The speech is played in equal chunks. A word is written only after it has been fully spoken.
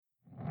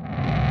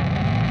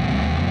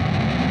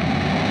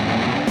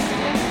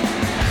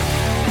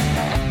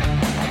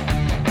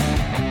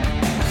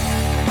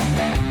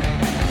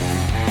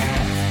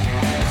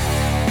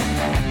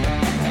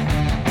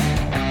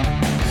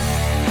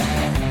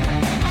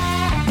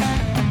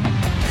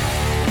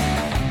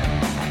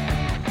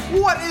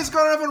is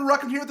going on, everyone?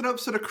 Ruckin here with an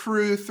episode of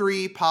Crew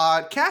 3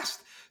 Podcast,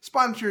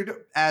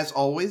 sponsored, as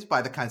always,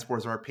 by the kind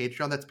supporters of our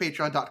Patreon. That's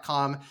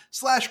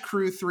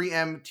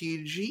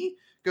patreon.com/Crew3MTG.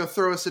 Go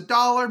throw us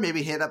 $1,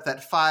 maybe hit up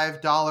that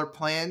 $5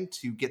 plan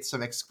to get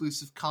some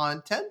exclusive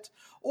content.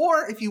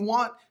 Or if you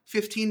want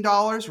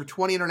 $15 or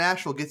 $20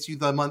 international, gets you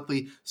the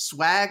monthly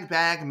swag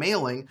bag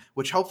mailing,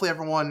 which hopefully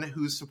everyone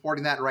who's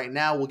supporting that right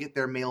now will get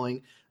their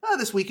mailing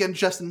this weekend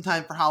just in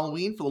time for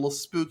Halloween for a little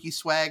spooky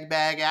swag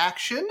bag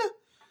action.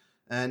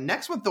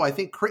 Next month, though, I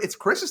think it's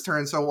Chris's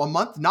turn, so a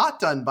month not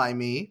done by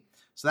me.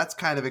 So that's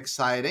kind of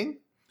exciting.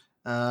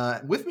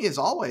 With me, as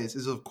always,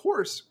 is, of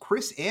course,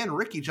 Chris and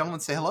Ricky. Gentlemen,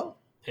 say hello.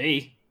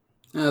 Hey.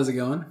 How's it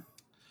going?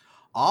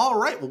 All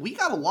right. Well, we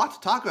got a lot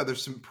to talk about.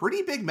 There's some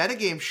pretty big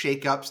metagame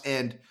shakeups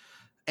and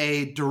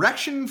a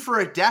direction for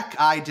a deck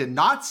I did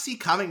not see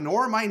coming,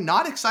 nor am I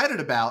not excited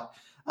about.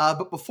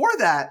 But before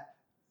that,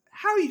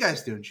 how are you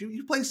guys doing?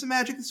 You play some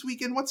Magic this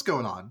weekend? What's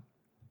going on?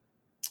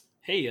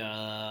 Hey,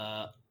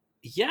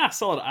 yeah,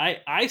 solid. I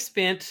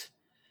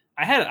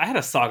had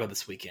a saga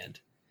this weekend,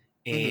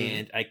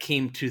 and I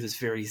came to this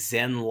very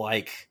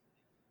Zen-like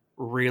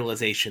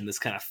realization, this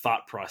kind of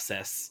thought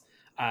process.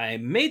 I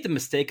made the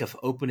mistake of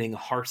opening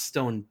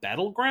Hearthstone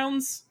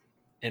Battlegrounds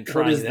and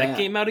trying that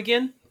game out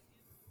again.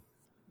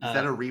 Is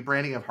that a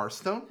rebranding of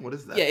Hearthstone? What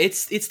is that? Yeah,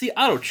 it's the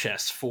auto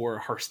chess for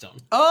Hearthstone.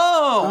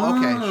 Oh,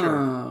 okay,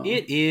 sure.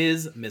 It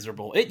is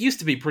miserable. It used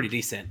to be pretty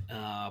decent,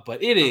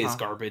 but it is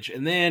garbage.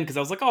 And then, because I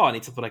was like, I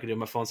need something I can do on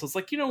my phone. So it's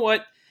like, you know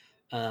what?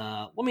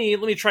 Let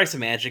me try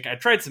some Magic. I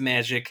tried some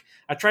Magic.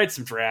 I tried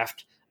some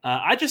Draft.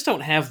 I just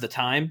don't have the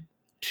time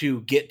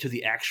to get to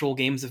the actual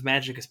games of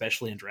Magic,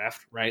 especially in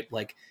Draft, right?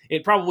 Like,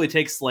 it probably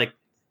takes, like,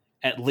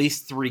 at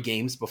least 3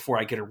 games before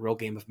I get a real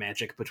game of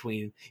Magic,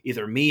 between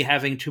either me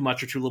having too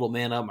much or too little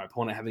mana, my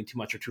opponent having too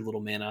much or too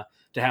little mana,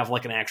 to have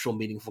like an actual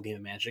meaningful game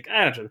of Magic.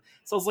 I don't know.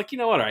 So I was like, you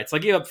know what? All right. So I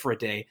gave up for a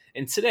day.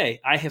 And today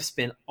I have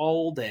spent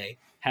all day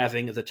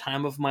having the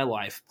time of my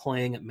life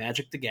playing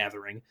Magic the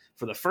Gathering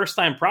for the first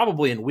time,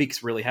 probably in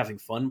weeks, really having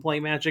fun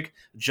playing Magic,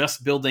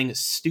 just building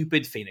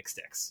stupid Phoenix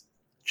decks.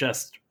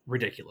 Just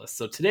ridiculous.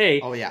 So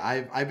today,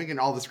 I've been getting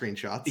all the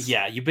screenshots.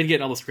 Yeah, you've been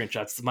getting all the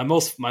screenshots. My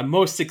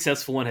most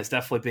successful one has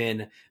definitely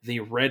been the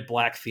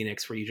red-black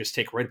Phoenix, where you just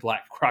take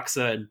red-black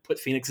Croxa and put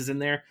Phoenixes in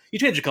there. You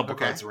change a couple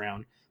cards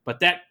around,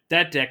 but that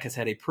deck has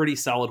had a pretty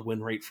solid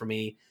win rate for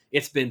me.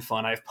 It's been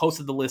fun. I've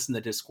posted the list in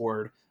the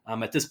Discord.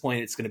 At this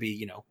point, it's going to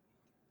be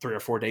 3 or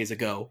 4 days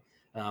ago.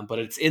 But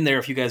it's in there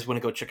if you guys want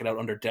to go check it out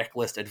under deck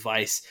list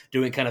advice,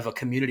 doing kind of a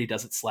community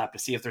does it slap to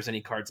see if there's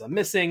any cards I'm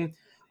missing.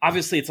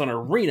 Obviously, it's on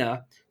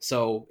Arena,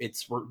 so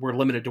we're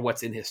limited to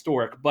what's in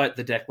Historic, but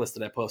the deck list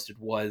that I posted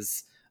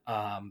was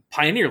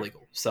Pioneer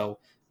Legal. So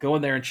go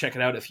in there and check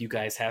it out if you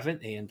guys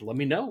haven't, and let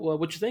me know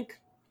what you think.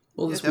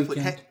 Well, this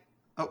weekend...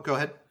 go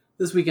ahead.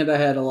 This weekend I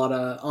had a lot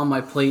on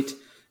my plate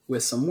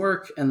with some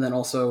work, and then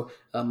also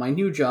my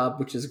new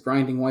job, which is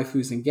grinding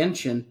waifus in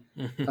Genshin.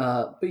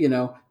 But,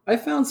 I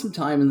found some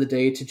time in the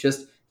day to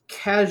just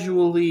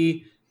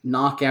casually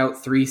knock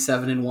out 3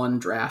 7-in-1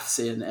 drafts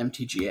in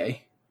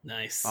MTGA.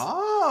 Nice.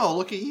 Oh,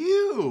 look at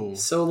you.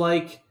 So,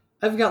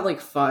 I've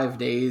got, 5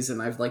 days,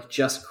 and I've,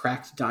 just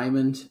cracked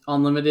Diamond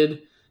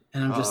Unlimited,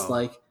 and I'm just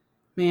like,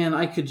 man,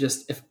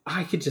 if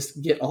I could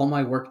just get all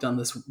my work done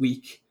this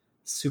week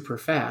super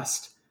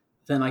fast,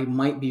 then I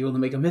might be able to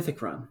make a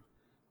Mythic run.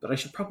 But I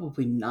should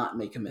probably not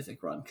make a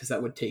Mythic run, because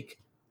that would take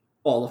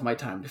all of my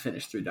time to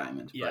finish through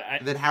Diamond.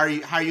 Yeah. Then how are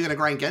you going to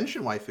grind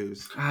Genshin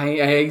waifus?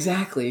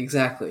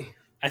 Exactly.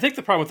 I think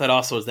the problem with that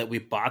also is that we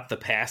bought the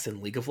pass in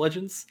League of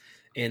Legends,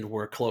 and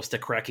we're close to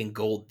cracking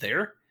gold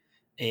there,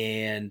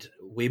 and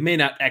we may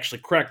not actually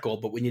crack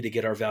gold, but we need to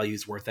get our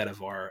values worth out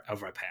of our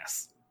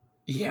pass.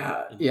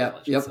 Yep. And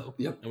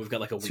we've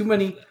got a week too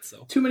many that,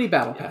 so. Too many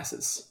battle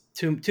passes.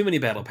 Too many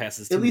battle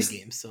passes. Too many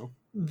games. So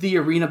the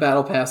arena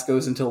battle pass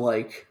goes until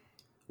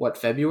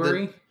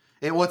February?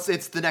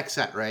 It's the next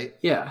set, right?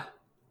 Yeah.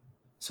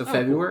 So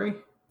February?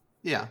 Cool.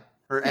 Yeah,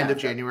 or end of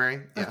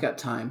January. Yeah. I've got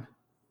time.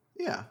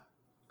 Yeah.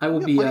 I will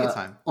be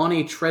on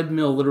a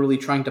treadmill literally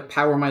trying to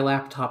power my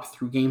laptop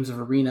through games of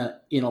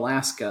Arena in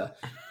Alaska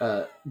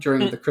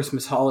during the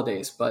Christmas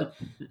holidays. But,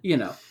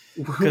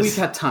 we've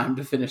got time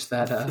to finish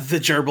that. The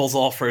gerbils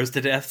all froze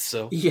to death,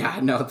 so... Yeah,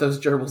 no, those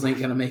gerbils ain't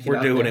going to make it We're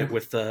out doing there. it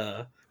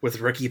with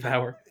Ricky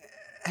power.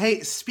 Hey,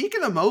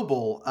 speaking of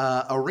mobile,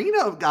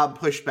 Arena got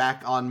pushed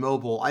back on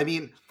mobile. I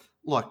mean,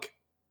 look...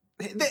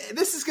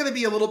 This is going to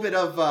be a little bit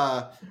of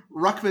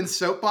Ruckman's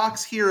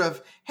soapbox here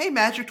of, hey,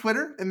 Magic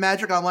Twitter and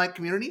Magic Online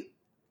community,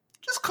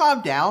 just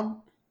calm down.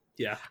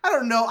 Yeah. I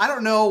don't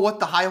know what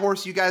the high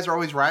horse you guys are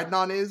always riding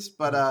on is,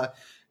 but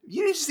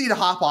you just need to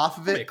hop off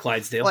of it. Maybe a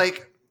Clydesdale.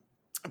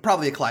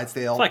 Probably a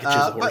Clydesdale. If I could choose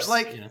a horse.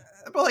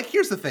 But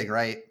here's the thing,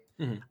 right?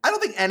 Mm-hmm. I don't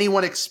think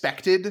anyone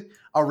expected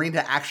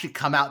Arena to actually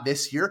come out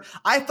this year.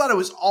 I thought it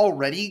was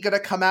already going to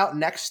come out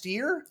next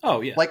year.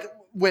 Oh, yeah.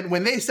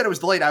 When they said it was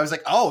delayed, I was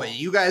like, oh,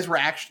 you guys were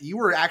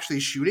actually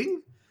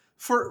shooting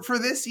for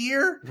this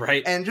year,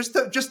 right? And just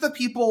the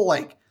people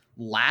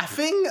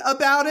laughing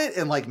about it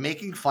and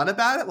making fun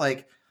about it,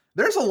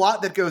 there's a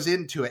lot that goes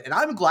into it. And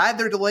I'm glad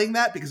they're delaying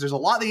that because there's a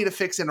lot they need to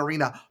fix in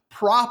Arena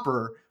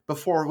proper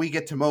before we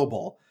get to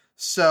mobile.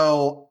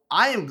 So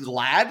I am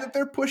glad that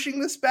they're pushing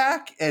this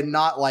back and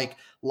not like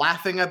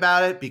laughing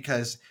about it,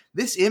 because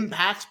this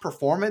impacts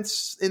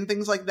performance and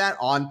things like that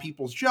on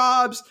people's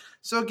jobs.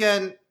 So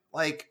again,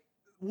 like,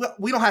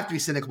 we don't have to be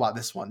cynical about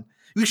this one.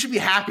 We should be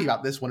happy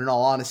about this one, in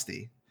all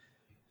honesty.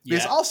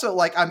 Because also,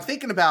 like, I'm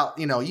thinking about,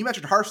 you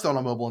mentioned Hearthstone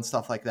on mobile and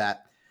stuff like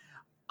that.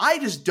 I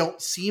just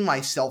don't see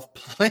myself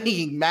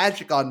playing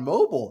Magic on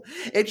mobile.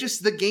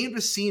 The game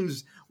just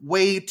seems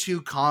way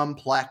too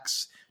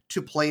complex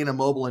to play in a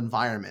mobile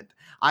environment.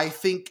 I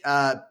think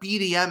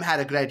BDM had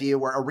a good idea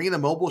where Arena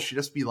Mobile should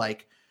just be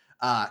like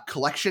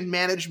collection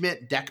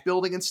management, deck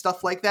building, and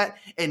stuff like that.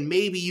 And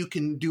maybe you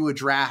can do a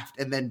draft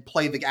and then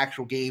play the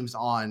actual games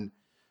on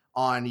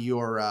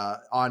your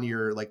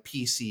like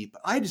PC.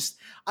 But I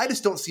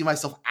just don't see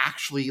myself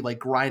actually like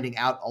grinding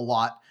out a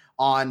lot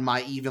on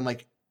my even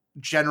like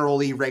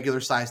generally regular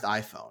sized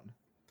iPhone.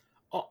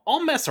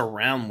 I'll mess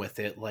around with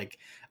it. Like,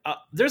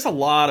 there's a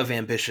lot of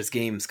ambitious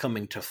games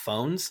coming to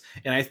phones,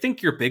 and I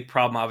think your big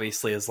problem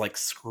obviously is like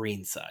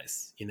screen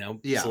size,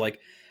 Yeah. So like,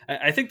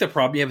 I think the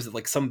problem you have is that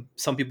like some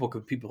people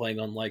could be playing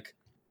on like,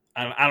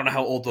 I don't know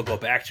how old they'll go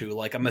back to.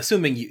 Like, I'm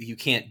assuming you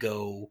can't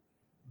go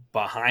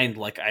behind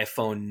like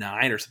iPhone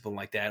 9 or something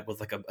like that with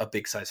like a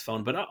big size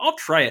phone, but I'll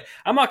try it.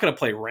 I'm not going to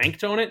play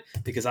ranked on it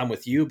because I'm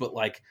with you, but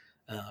like,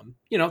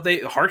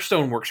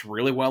 Hearthstone works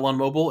really well on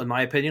mobile, in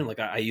my opinion. Like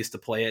I used to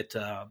play it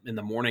in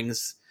the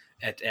mornings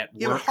at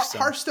work. But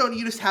Hearthstone,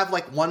 you just have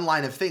like one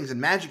line of things. In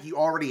Magic, you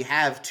already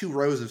have 2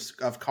 rows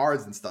of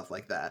cards and stuff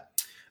like that.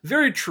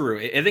 Very true.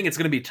 I think it's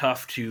going to be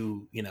tough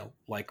to,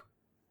 like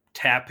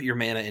tap your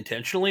mana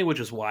intentionally, which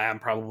is why I'm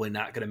probably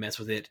not going to mess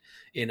with it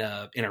in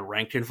a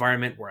ranked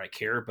environment where I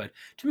care. But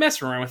to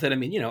mess around with it, I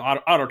mean,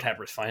 auto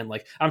tapper is fine.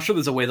 Like, I'm sure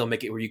there's a way they'll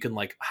make it where you can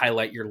like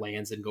highlight your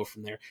lands and go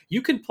from there.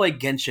 You can play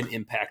Genshin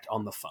Impact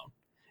on the phone.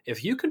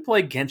 If you can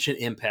play Genshin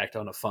Impact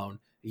on a phone,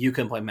 you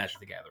can play Magic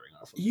the Gathering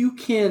on a phone. You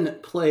can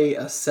play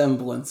a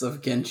semblance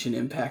of Genshin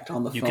Impact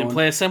on the phone. You can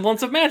play a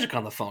semblance of Magic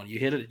on the phone. You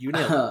hit it. You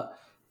nailed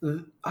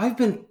it. I've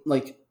been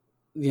like,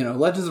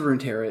 Legends of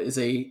Runeterra is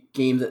a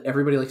game that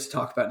everybody likes to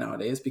talk about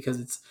nowadays because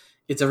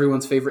it's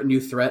everyone's favorite new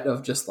threat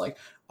of just like,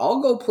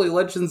 I'll go play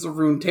Legends of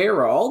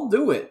Runeterra, I'll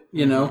do it,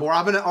 Or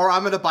I'm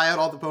gonna buy out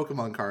all the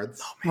Pokemon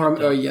cards. Oh,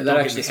 man, that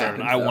actually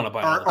happens. I want to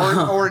buy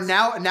all or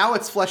now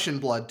it's Flesh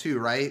and Blood too,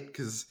 right?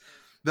 Because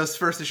those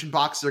first edition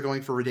boxes are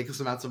going for ridiculous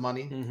amounts of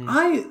money. Mm-hmm.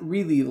 I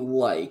really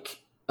like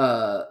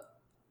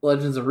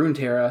Legends of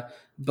Runeterra,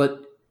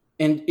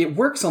 and it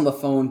works on the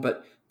phone,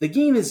 but the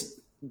game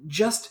is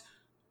just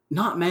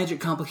not Magic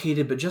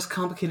complicated, but just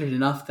complicated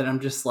enough that I'm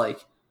just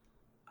like,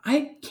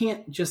 I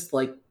can't just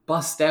like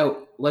bust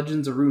out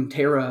Legends of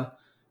Runeterra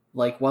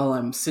like while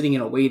I'm sitting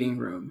in a waiting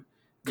room.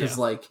 Because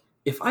like,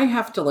 if I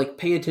have to like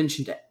pay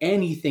attention to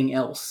anything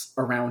else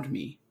around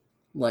me,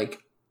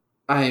 like,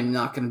 I'm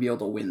not going to be able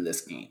to win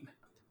this game.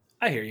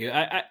 I hear you.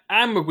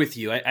 I'm with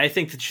you. I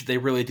think that they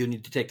really do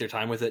need to take their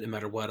time with it no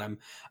matter what.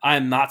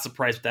 I'm not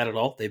surprised with that at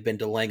all. They've been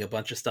delaying a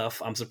bunch of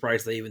stuff. I'm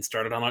surprised they even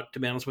started on it, to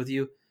be honest with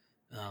you.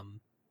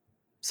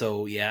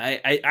 So yeah,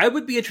 I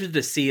would be interested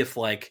to see if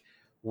like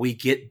we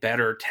get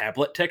better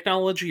tablet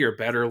technology or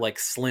better like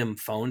slim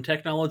phone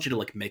technology to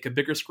like make a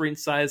bigger screen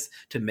size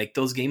to make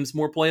those games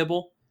more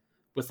playable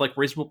with like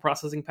reasonable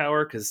processing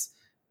power. Because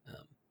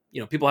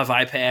people have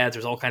iPads.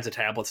 There's all kinds of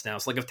tablets now.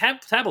 So like if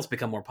tablets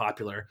become more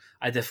popular,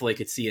 I definitely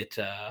could see it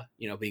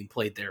being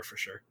played there for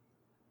sure.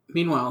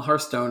 Meanwhile,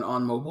 Hearthstone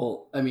on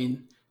mobile. I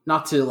mean,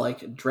 not to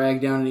like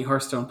drag down any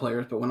Hearthstone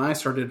players, but when I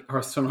started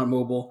Hearthstone on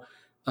mobile,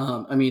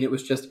 it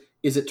was just,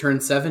 is it turn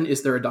 7?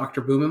 Is there a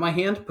Dr. Boom in my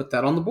hand? Put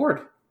that on the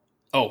board.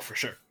 Oh, for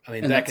sure. I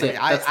mean, that's it.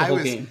 That's the whole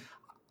game.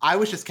 I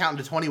was just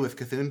counting to 20 with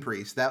Cthulhu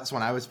Priest. That's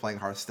when I was playing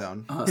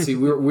Hearthstone. See,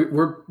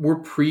 we're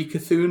pre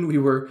Cthulhu. We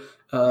were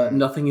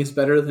nothing is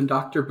better than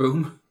Dr.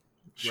 Boom.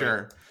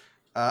 Sure.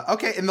 Right.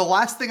 Okay, and the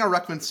last thing I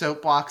recommend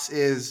Soapbox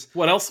is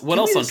what else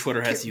on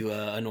Twitter has you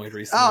annoyed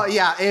recently? Oh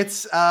yeah,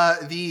 it's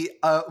the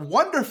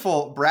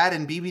wonderful Brad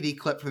and BBD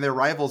clip from their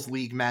Rivals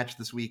League match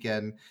this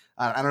weekend.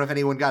 I don't know if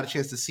anyone got a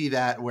chance to see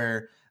that,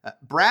 where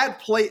Brad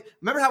played.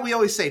 Remember how we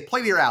always say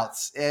play to your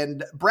outs,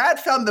 and Brad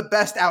found the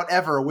best out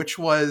ever, which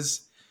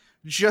was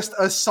just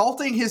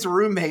assaulting his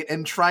roommate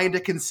and trying to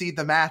concede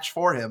the match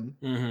for him.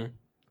 Mm-hmm.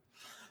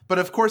 But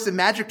of course, in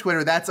Magic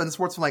Twitter, that's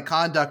unsportsmanlike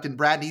conduct, and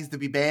Brad needs to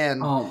be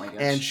banned. Oh my gosh.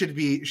 And should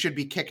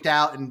be kicked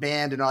out and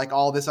banned and like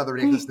all this other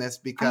ridiculousness.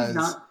 Because I've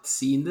not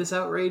seen this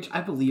outrage.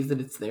 I believe that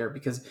it's there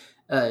because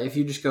if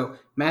you just go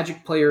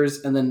Magic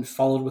players and then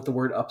followed with the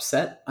word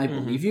upset, I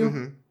believe you.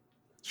 Mm-hmm.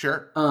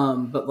 Sure.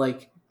 But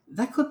like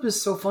that clip is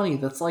so funny.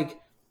 That's like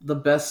the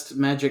best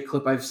Magic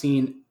clip I've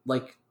seen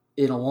like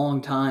in a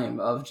long time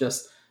of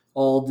just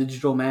all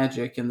digital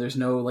Magic and there's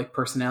no like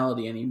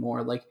personality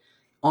anymore. Like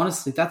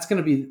honestly, that's going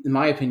to be, in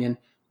my opinion,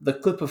 the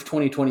clip of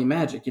 2020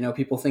 Magic.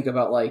 People think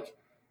about like,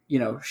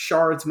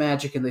 Shard's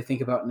Magic and they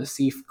think about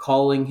Nassif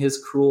calling his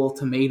cruel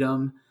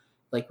ultimatum.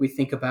 Like we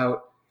think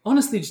about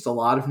honestly just a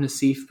lot of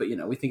Nassif, but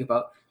we think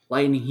about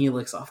lightning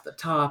helix off the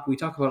top. We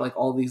talk about like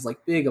all these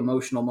like big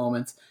emotional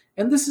moments,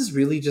 and this is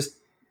really just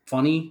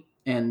funny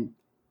and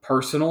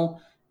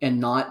personal, and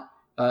not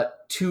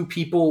two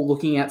people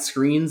looking at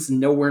screens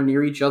nowhere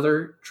near each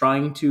other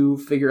trying to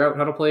figure out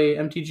how to play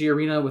MTG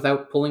Arena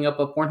without pulling up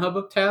a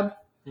Pornhub tab.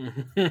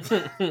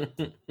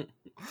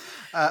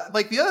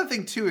 Like the other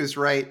thing too is,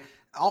 right,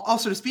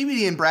 also just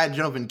BBD and Brad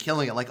Joe have been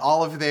killing it. Like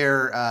all of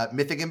their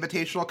Mythic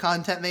Invitational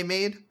content they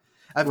made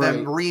of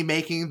them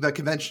remaking the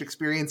convention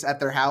experience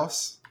at their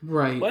house.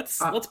 Right.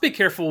 Let's be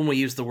careful when we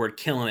use the word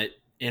killing it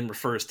and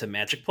refers to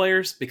Magic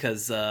players,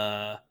 because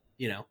that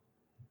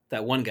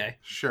one guy.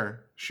 Sure.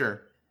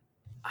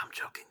 I'm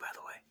joking, by the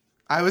way.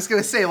 I was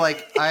gonna say,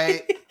 like,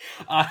 I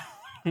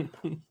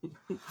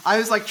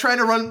was like trying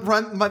to run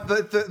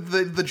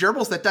the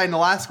gerbils that died in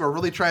Alaska were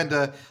really trying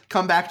to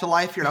come back to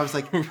life here, and I was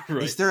like,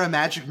 right. Is there a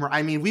Magic?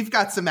 I mean, we've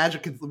got some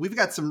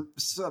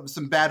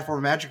bad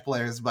form Magic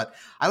players, but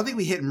I don't think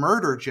we hit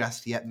murder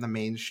just yet in the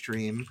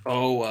mainstream.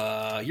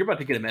 Oh, you're about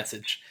to get a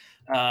message.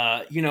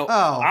 I'm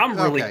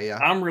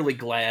really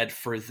glad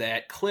for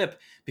that clip,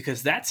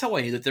 because that's how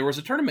I knew that there was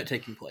a tournament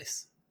taking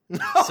place.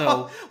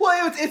 So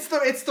well,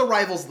 it's the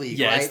Rivals League.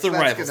 Yeah, right? It's the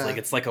Rivals League.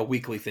 It's like a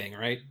weekly thing,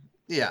 right?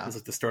 Yeah, it's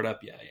like the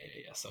startup. Yeah.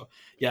 So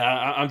yeah,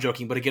 I'm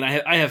joking, but again,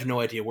 I have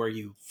no idea where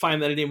you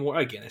find that anymore.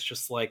 Again, it's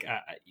just like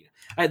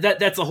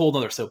that's a whole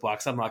other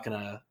soapbox. I'm not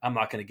gonna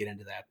get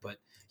into that, but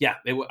yeah,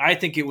 I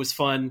think it was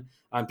fun.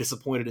 I'm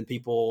disappointed in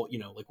people,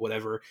 like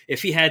whatever.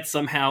 If he had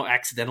somehow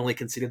accidentally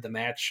conceded the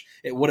match,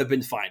 it would have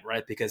been fine,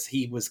 right? Because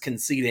he was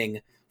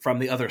conceding from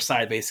the other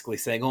side, basically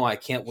saying, "Oh, I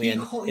can't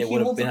win." It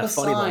would have been a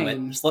funny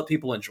moment. Just let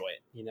people enjoy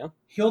it,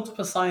 He holds up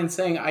a sign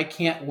saying, "I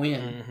can't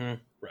win." Mm-hmm.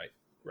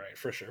 Right,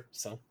 for sure.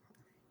 So,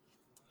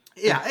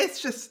 yeah,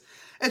 it's just.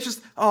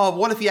 Oh,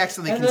 what if he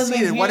accidentally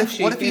conceded? What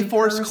if he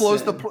force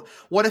closed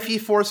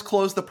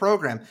the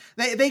program?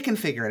 They can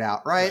figure it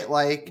out, right?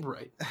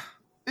 Right.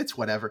 It's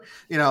whatever.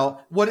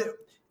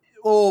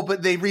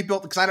 But they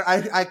rebuilt, because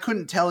I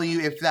couldn't tell you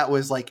if that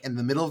was like in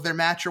the middle of their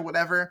match or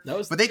whatever.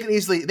 But they could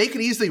easily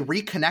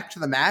reconnect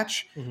the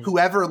match. Mm-hmm.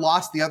 Whoever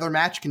lost the other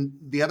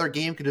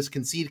game could just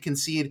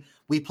concede.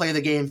 We play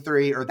the game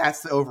 3, or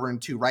that's the over in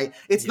 2. Right?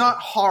 It's not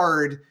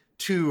hard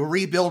to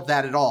rebuild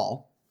that at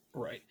all.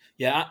 Right.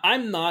 Yeah,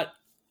 I'm not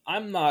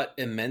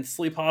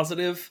immensely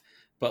positive.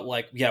 But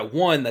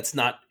one, it's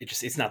not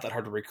that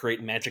hard to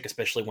recreate Magic,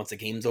 especially once the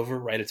game's over,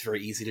 right? It's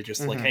very easy to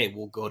just hey,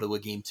 we'll go to a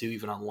game 2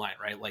 even online,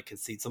 right? Like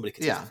somebody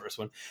concedes the first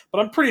one. But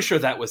I'm pretty sure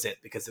that was it,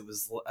 because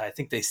I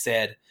think they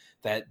said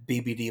that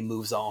BBD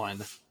moves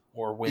on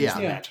or wins the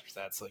match after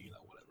that. So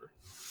whatever.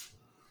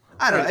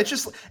 I don't know. It's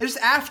just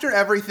after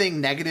everything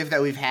negative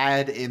that we've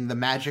had in the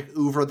Magic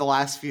over the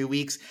last few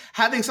weeks,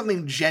 having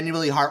something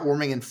genuinely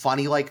heartwarming and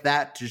funny like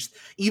that to just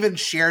even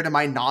share to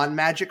my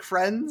non-Magic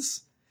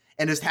friends.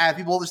 And just have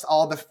people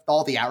all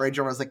the outrage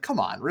over. I was like, come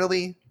on,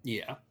 really?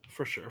 Yeah,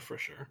 for sure.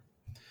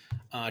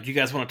 Do you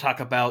guys want to talk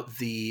about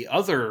the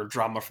other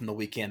drama from the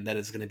weekend that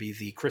is going to be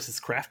the Chris's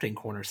Crafting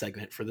Corner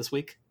segment for this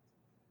week?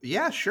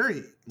 Yeah, sure.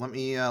 Let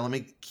me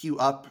cue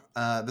up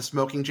the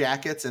smoking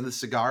jackets and the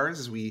cigars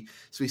as we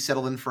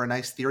settle in for a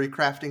nice theory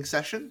crafting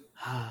session.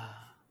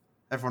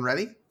 Everyone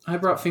ready? I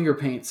brought finger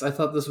paints. I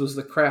thought this was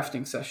the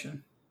crafting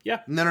session.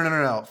 Yeah.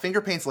 No.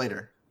 Finger paints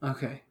later.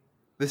 Okay.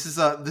 This is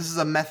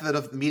a method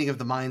of meeting of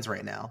the minds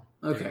right now.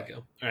 Okay. There we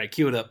go. All right,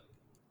 cue it up.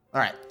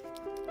 All right.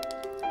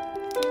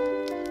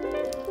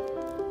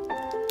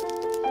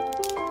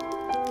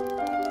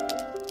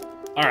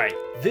 All right.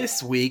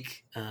 This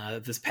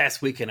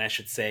past weekend, I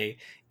should say,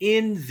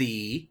 in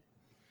the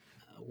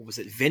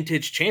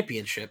Vintage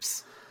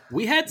Championships,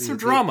 we had some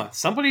drama.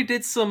 Somebody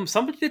did some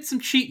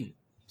cheating.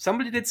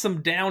 Somebody did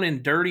some down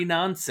and dirty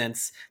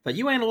nonsense that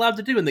you ain't allowed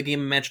to do in the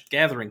game of Magic the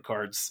Gathering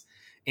cards,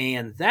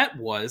 and that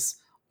was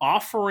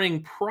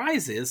offering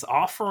prizes,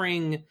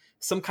 offering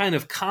some kind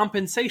of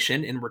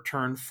compensation in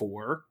return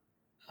for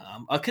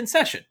a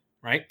concession,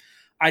 right?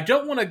 I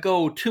don't want to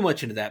go too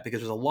much into that because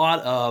there's a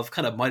lot of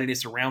kind of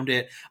muddiness around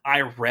it.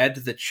 I read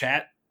the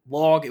chat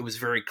log. It was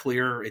very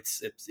clear.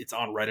 It's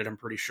on Reddit, I'm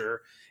pretty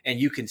sure. And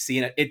you can see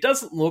it. It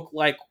doesn't look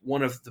like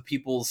one of the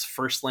people's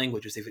first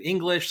language is even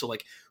English. So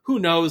who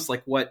knows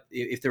what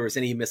if there was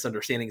any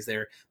misunderstandings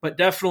there. But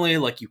definitely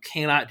you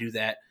cannot do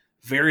that.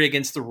 Very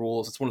against the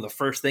rules. It's one of the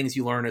first things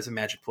you learn as a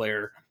Magic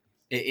player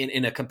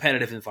in a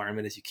competitive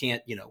environment is you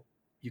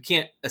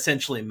can't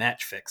essentially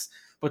match fix.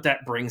 But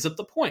that brings up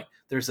the point.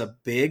 There's a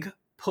big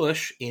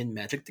push in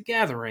Magic the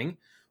Gathering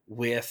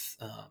with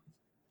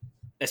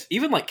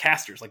even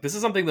casters. This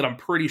is something that I'm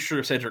pretty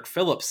sure Cedric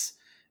Phillips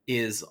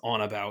is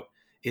on about,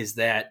 is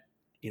that,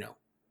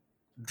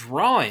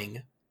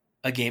 drawing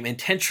a game,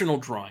 intentional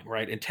drawing,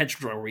 right?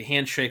 Intentional drawing where we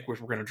handshake, where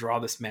we're going to draw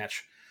this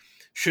match,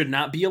 should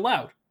not be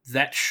allowed.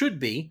 That should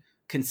be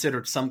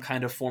considered some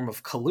kind of form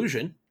of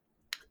collusion,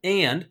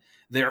 and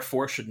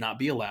therefore should not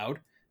be allowed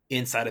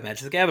inside of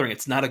Magic the Gathering.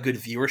 It's not a good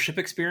viewership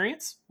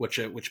experience,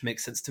 which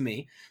makes sense to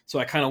me. So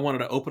I kind of wanted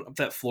to open up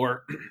that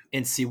floor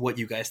and see what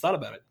you guys thought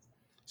about it.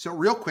 So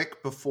real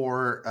quick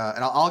before,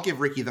 and I'll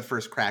give Ricky the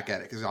first crack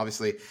at it, because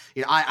obviously,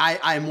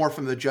 I'm more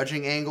from the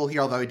judging angle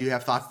here, although I do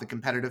have thoughts of the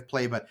competitive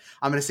play, but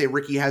I'm going to say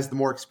Ricky has the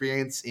more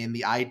experience in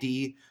the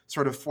ID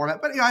sort of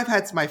format. But I've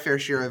had my fair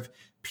share of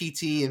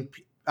PT and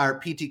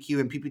PTQ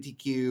and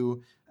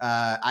PPTQ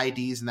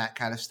IDs and that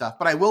kind of stuff.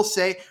 But I will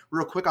say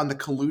real quick on the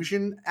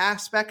collusion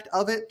aspect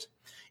of it,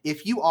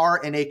 if you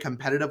are in a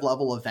competitive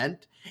level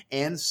event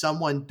and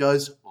someone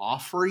does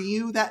offer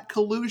you that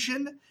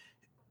collusion,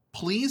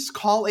 please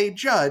call a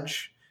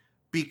judge,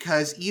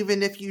 because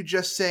even if you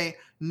just say,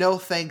 no,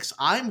 thanks,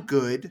 I'm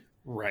good.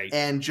 Right.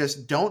 And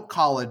just don't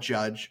call a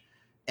judge,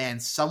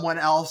 and someone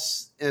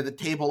else at the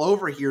table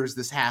overhears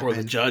this happen. Or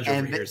the judge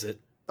overhears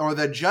it. Or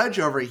the judge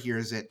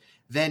overhears it,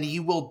 then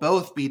you will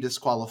both be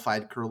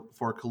disqualified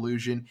for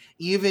collusion,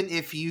 even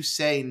if you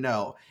say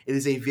no. It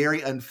is a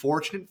very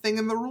unfortunate thing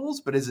in the rules,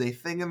 but it is a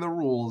thing in the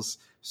rules.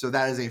 So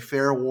that is a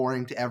fair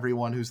warning to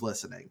everyone who's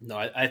listening. No,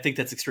 I think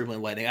that's extremely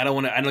enlightening. I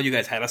know you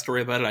guys had a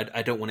story about it.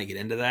 I don't want to get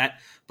into that,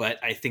 but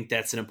I think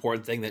that's an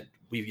important thing that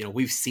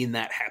we've seen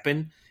that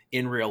happen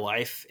in real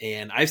life.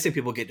 And I've seen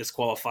people get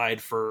disqualified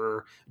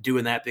for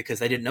doing that because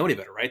they didn't know any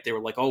better, right? They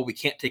were like, oh, we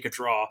can't take a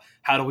draw.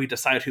 How do we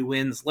decide who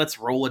wins? Let's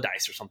roll a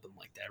dice or something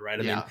like that,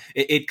 right? I mean,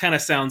 it kind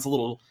of sounds a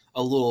little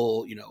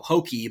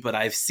hokey, but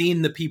I've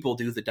seen the people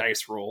do the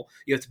dice roll.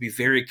 You have to be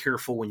very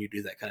careful when you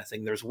do that kind of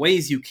thing. There's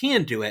ways you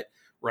can do it,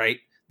 right,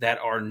 that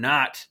are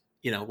not,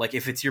 like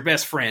if it's your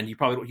best friend, you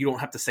don't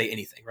have to say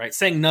anything, right?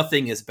 Saying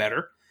nothing is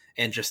better,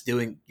 and just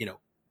doing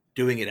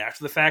it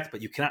after the fact, but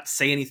you cannot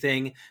say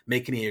anything,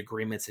 make any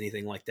agreements,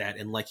 anything like that.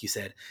 And like you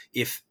said,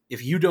 if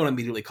you don't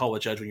immediately call a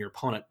judge when your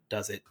opponent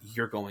does it,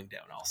 you're going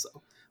down also.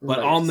 But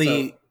Right, on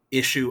the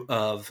issue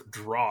of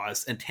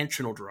draws,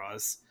 intentional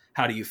draws,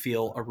 how do you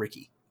feel,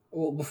 Ricky?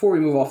 Well, before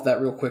we move off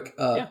that real quick,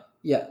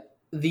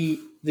 the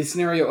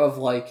scenario of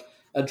like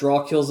a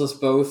draw kills us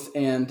both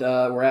and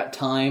we're at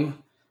time,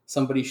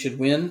 somebody should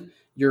win.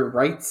 Your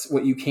rights,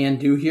 what you can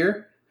do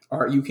here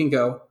are you can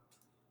go,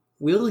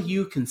 will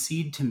you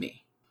concede to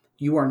me?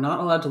 You are not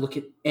allowed to look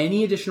at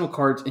any additional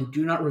cards and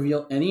do not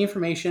reveal any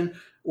information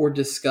or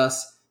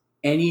discuss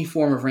any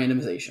form of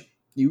randomization.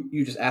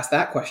 You just ask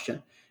that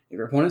question. If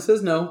your opponent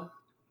says no,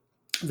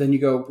 then you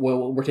go,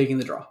 well, we're taking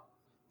the draw.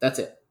 That's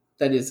it.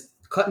 That is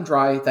cut and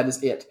dry. That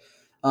is it.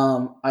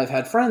 I've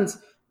had friends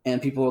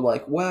and people are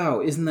like,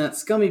 wow, isn't that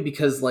scummy?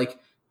 Because like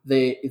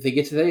they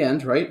get to the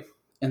end, right?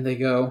 And they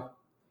go,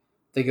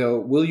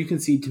 will you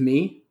concede to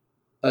me?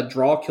 A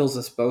draw kills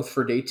us both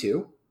for day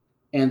 2.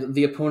 And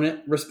the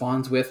opponent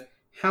responds with,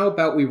 how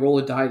about we roll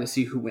a die to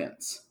see who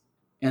wins?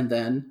 And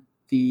then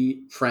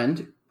the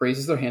friend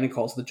raises their hand and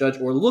calls the judge,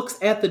 or looks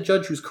at the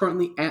judge who's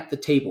currently at the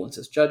table and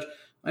says, Judge,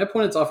 my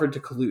opponent's offered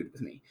to collude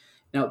with me.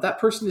 Now, that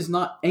person is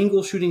not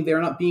angle shooting.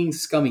 They're not being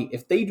scummy.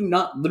 If they do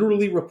not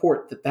literally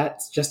report that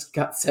that's just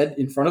got said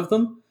in front of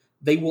them,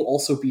 they will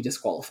also be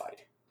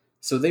disqualified.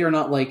 So they are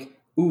not like,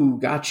 ooh,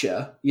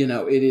 gotcha.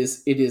 It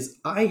is,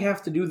 I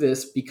have to do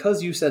this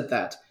because you said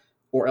that,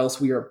 or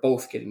else we are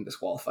both getting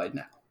disqualified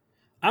now.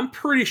 I'm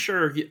pretty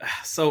sure.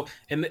 So,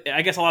 and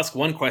I guess I'll ask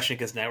one question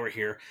because now we're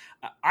here.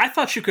 I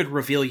thought you could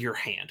reveal your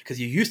hand because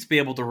you used to be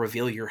able to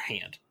reveal your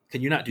hand.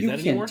 Can you not do that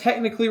anymore? You can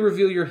technically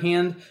reveal your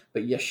hand,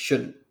 but you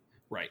shouldn't.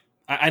 Right.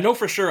 I know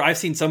for sure I've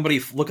seen somebody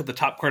look at the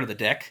top card of the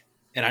deck,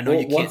 and I know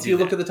you can't once you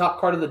look at the top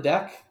card of the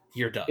deck,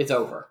 you're done. It's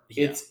over.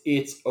 Yeah.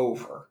 It's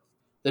over.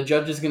 The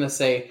judge is going to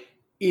say,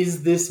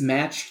 is this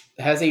match,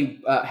 has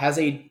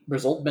a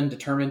result been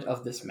determined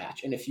of this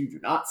match? And if you do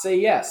not say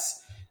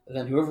yes,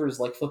 then whoever is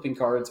like flipping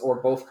cards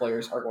or both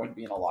players are going to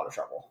be in a lot of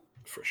trouble.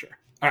 For sure.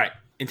 All right.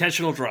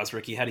 Intentional draws,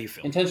 Ricky. How do you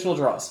feel? Intentional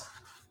draws.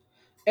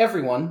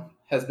 Everybody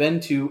who has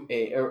been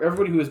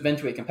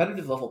to a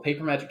competitive level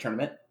paper Magic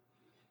tournament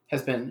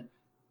has been,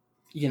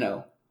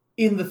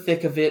 in the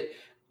thick of it.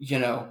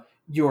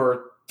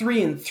 You're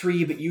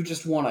 3-3, but you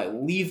just want to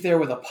leave there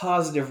with a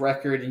positive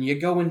record, and you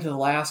go into the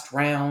last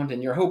round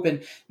and you're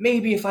hoping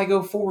maybe if I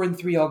go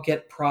 4-3, I'll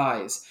get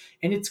prize.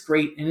 And it's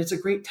great. And it's a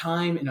great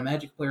time in a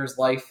Magic player's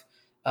life.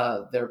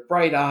 They're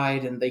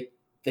bright-eyed and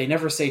they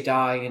never say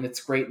die, and it's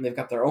great, and they've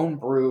got their own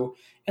brew.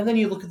 And then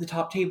you look at the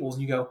top tables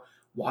and you go,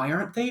 why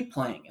aren't they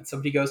playing? And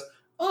somebody goes,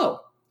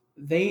 oh,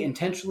 they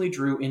intentionally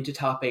drew into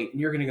top 8. And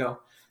you're going to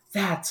go,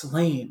 that's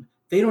lame.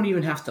 They don't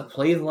even have to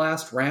play the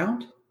last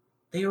round.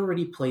 They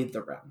already played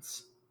the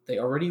rounds. They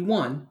already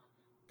won.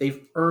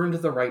 They've earned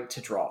the right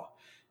to draw.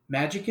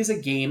 Magic is a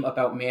game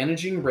about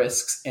managing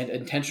risks, and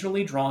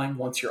intentionally drawing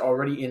once you're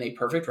already in a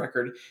perfect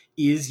record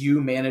is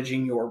you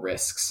managing your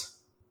risks.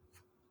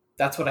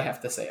 That's what I have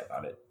to say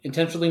about it.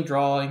 Intentionally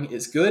drawing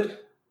is good.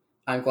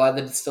 I'm glad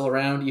that it's still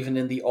around, even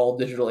in the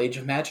all-digital age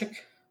of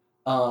Magic.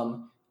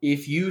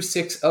 If you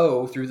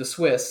 6-0 through the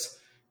Swiss,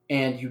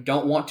 and you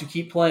don't want to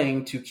keep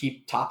playing to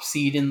keep top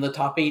seed in the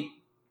top 8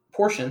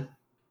 portion,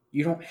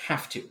 you don't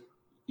have to.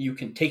 You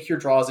can take your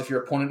draws if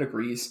your opponent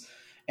agrees,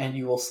 and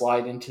you will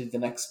slide into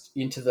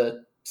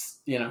the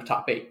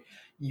top 8.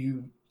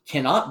 You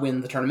cannot win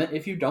the tournament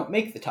if you don't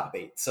make the top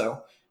 8.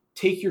 So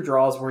take your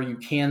draws where you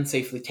can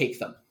safely take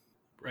them.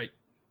 Right.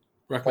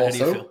 Ruckman, how do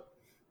you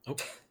feel?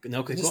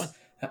 No, keep going.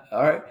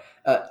 All right.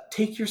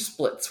 Take your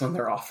splits when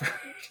they're offered.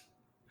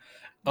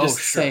 Just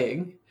sure.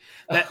 saying.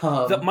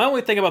 My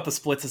only thing about the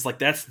splits is like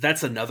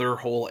that's another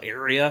whole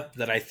area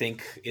that I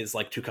think is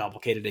like too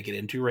complicated to get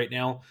into right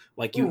now.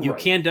 Like you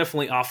can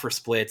definitely offer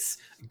splits.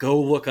 Go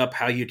look up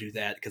how you do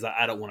that because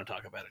I don't want to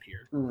talk about it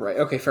here. Right.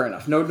 Okay. Fair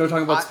enough. No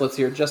talking about splits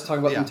here. Just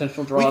talking about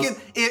intentional draws. We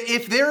can,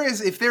 if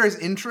there is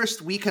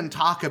interest, we can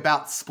talk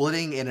about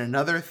splitting in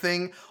another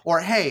thing. Or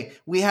hey,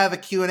 we have a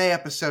Q&A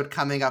episode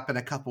coming up in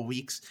a couple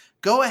weeks.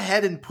 Go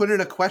ahead and put in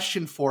a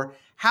question for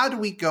how do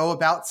we go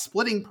about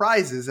splitting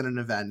prizes in an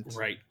event?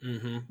 Right.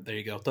 Mm-hmm. There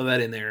you go. Throw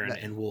that in there,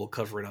 and we'll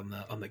cover it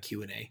on the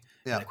Q&A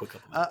in a quick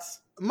couple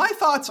minutes. My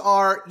thoughts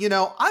are,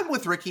 I'm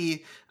with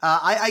Ricky.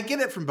 I get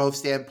it from both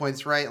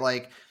standpoints, right?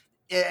 Like,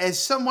 as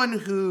someone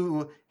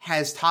who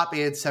has top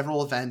aided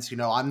several events,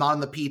 I'm not on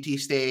the PT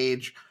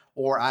stage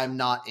or I'm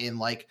not in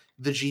like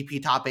the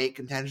GP top 8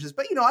 contentions,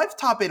 but I've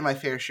top aided my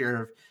fair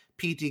share of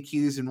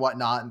PTQs and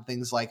whatnot and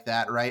things like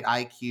that, right?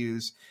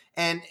 IQs.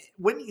 And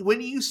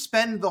when you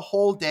spend the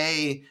whole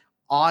day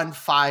on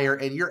fire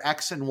and you're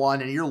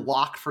X-1 and you're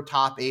locked for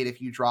top 8 if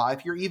you draw,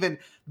 if you're even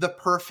the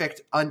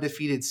perfect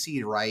undefeated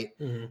seed, right?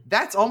 Mm-hmm.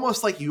 That's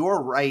almost like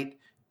your right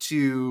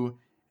to,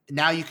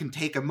 now you can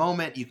take a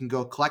moment, you can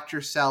go collect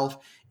yourself.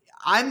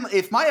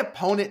 If my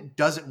opponent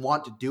doesn't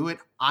want to do it,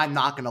 I'm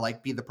not going to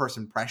like be the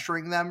person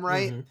pressuring them,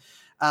 right?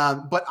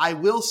 Mm-hmm. But I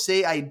will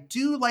say I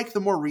do like the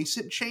more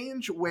recent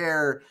change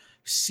where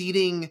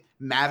seeding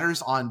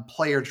matters on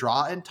player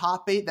draw in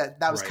top 8.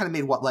 That was kind of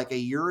made like a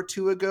year or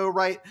two ago,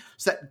 right?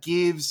 So that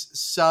gives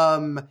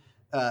some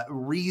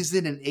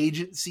reason and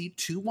agency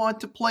to want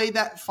to play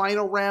that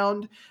final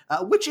round,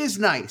 which is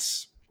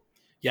nice.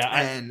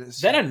 Yeah,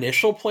 that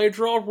initial play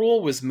draw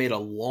rule was made a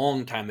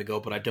long time ago,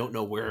 but I don't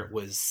know where it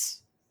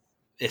was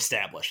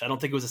established. I don't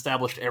think it was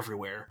established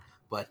everywhere,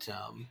 but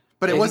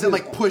it wasn't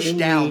like pushed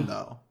down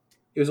though.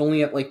 It was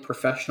only at like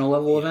professional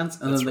level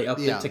events, and then they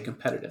upped it to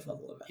competitive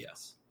level events.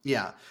 Yes.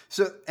 Yeah.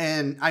 So,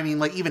 and I mean,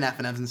 like even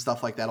FNMs and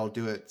stuff like that'll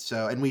do it.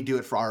 So, and we do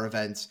it for our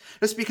events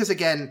just because,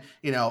 again,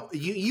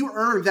 you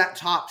earned that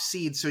top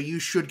seed, so you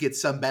should get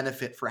some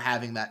benefit for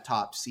having that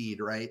top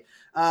seed, right?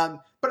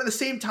 But at the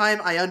same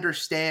time, I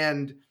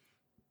understand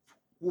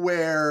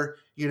where,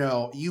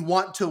 you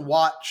want to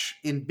watch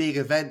in big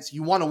events,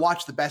 you want to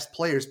watch the best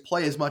players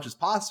play as much as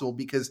possible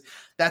because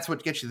that's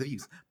what gets you the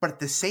views. But at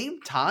the same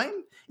time,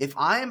 if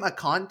I'm a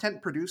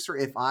content producer,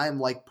 if I'm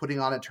like putting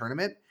on a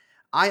tournament,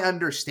 I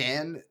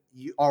understand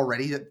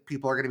already that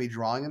people are going to be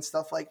drawing and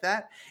stuff like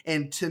that.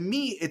 And to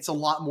me, it's a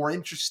lot more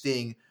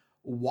interesting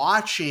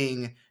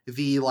watching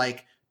the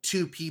like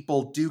two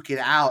people duke it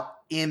out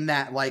in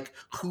that like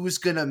who's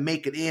going to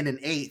make it in an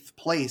 8th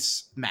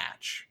place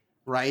match,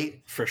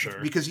 right? For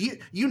sure. Because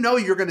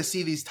you're going to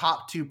see these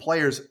top 2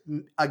 players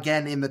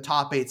again in the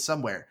top 8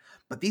 somewhere.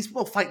 But these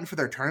people fighting for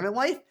their tournament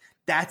life,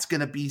 that's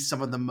going to be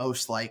some of the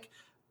most like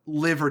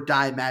live or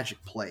die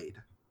Magic played.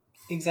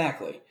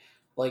 Exactly.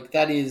 Like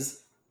that is,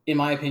 in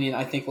my opinion,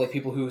 I think like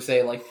people who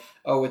say like,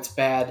 oh, it's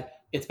bad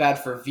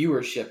for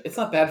viewership. It's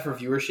not bad for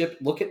viewership.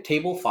 Look at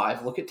table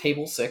 5, look at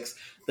table 6,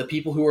 the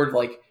people who are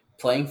like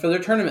playing for their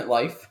tournament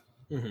life,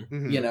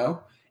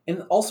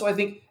 And also I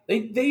think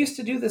they used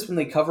to do this when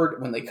they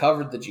covered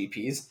the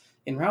GPs.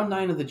 In round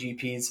 9 of the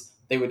GPs,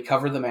 they would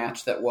cover the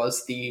match that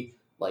was the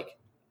like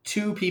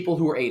 2 people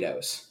who were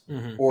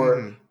 8-0s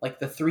or like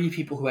the 3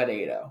 people who had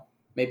 8-0,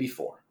 maybe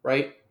 4,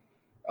 right?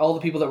 All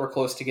the people that were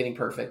close to getting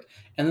perfect.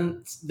 And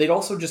then they'd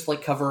also just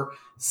like cover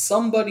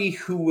somebody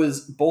who was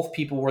both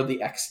people were the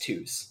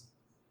X2s.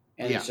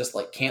 And it's just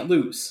like can't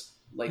lose.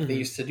 Like they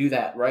used to do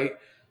that, right?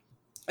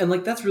 And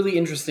like that's really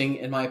interesting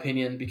in my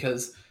opinion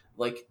because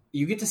like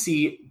you get to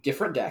see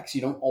different decks.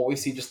 You don't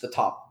always see just the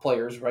top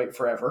players, right,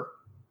 forever.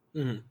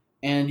 Mm-hmm.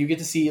 And you get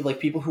to see like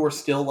people who are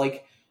still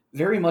like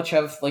very much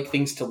have like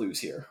things to lose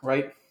here,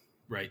 right?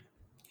 Right.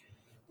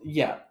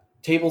 Yeah.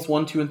 Tables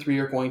 1, 2, and 3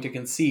 are going to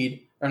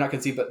concede, or not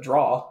concede, but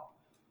draw.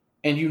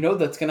 And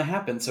that's going to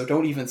happen, so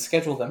don't even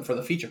schedule them for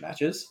the feature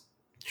matches.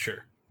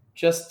 Sure.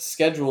 Just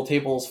schedule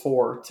tables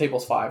 4,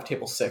 tables 5,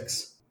 table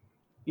 6,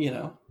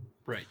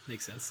 Right,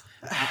 makes sense.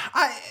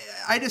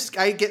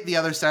 I get the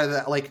other side of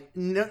that. Like,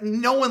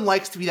 no one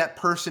likes to be that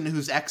person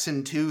who's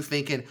X-2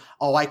 thinking,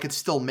 oh, I could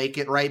still make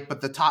it, right?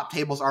 But the top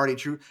table's already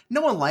true.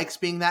 No one likes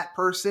being that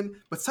person,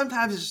 but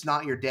sometimes it's just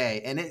not your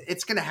day, and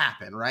it's going to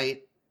happen,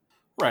 right?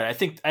 Right.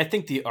 I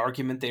think the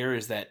argument there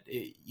is that,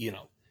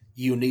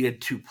 you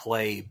needed to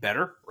play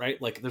better,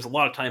 right? Like there's a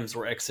lot of times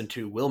where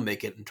X-2 will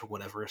make it into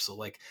whatever. So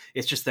like,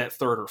 it's just that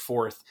 3rd or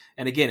 4th.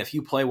 And again, if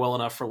you play well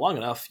enough for long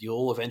enough,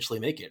 you'll eventually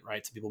make it,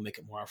 right? So people make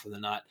it more often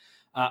than not.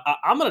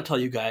 I'm going to tell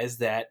you guys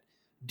that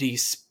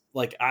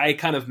I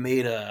kind of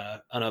made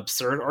an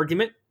absurd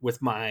argument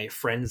with my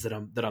friends that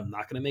I'm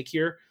not going to make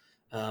here.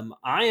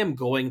 I am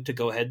going to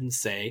go ahead and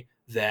say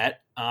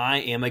that I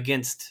am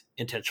against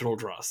intentional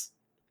draws.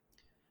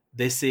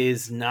 This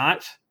is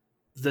not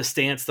the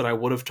stance that I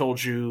would have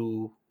told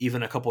you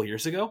even a couple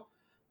years ago.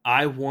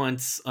 I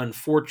once,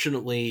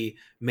 unfortunately,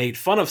 made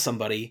fun of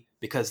somebody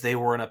because they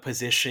were in a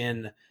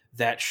position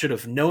that should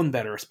have known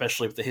better,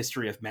 especially with the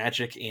history of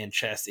Magic and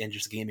chess and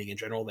just gaming in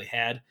general they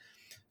had,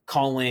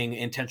 calling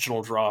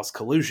intentional draws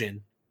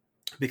collusion,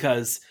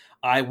 because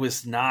I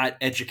was not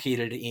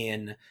educated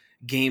in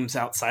games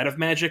outside of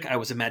Magic. I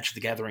was a Magic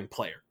the Gathering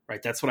player,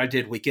 right? That's what I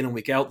did week in and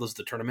week out. Those are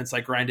the tournaments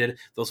I grinded.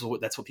 That's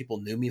what people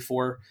knew me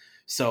for.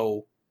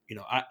 So,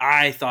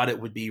 I thought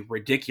it would be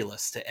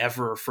ridiculous to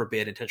ever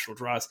forbid intentional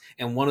draws.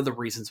 And one of the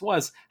reasons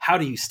was, how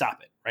do you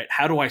stop it, right?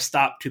 How do I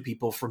stop two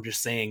people from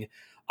just saying,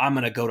 I'm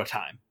going to go to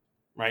time,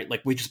 right?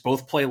 Like, we just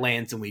both play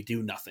lands and we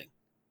do nothing,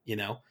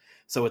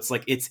 So it's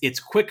like, it's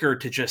quicker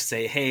to just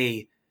say,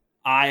 hey,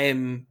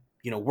 we're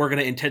going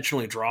to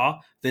intentionally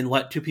draw, than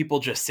let two people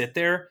just sit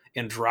there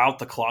and draw out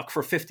the clock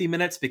for 50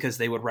 minutes because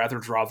they would rather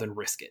draw than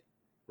risk it,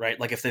 right?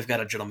 Like, if they've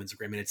got a gentleman's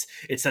agreement,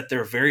 it's that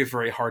they're very,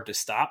 very hard to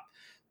stop.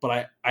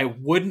 But I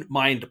wouldn't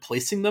mind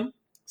placing them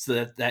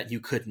so that you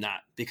could not,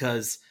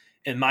 because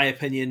in my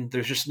opinion,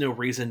 there's just no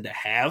reason to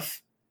have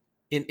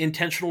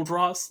intentional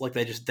draws. Like,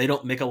 they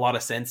don't make a lot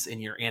of sense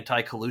in your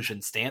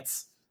anti-collusion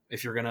stance.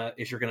 If you're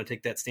gonna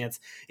take that stance,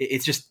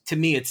 it's just, to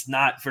me, it's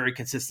not very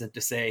consistent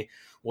to say,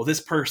 well, this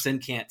person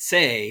can't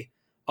say,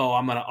 oh,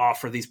 I'm going to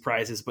offer these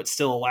prizes, but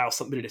still allow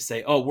somebody to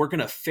say, oh, we're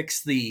going to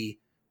fix the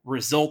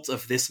result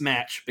of this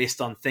match based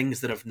on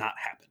things that have not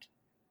happened,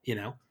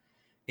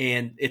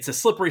 And it's a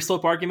slippery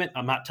slope argument.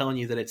 I'm not telling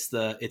you that it's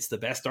the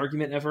best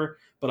argument ever,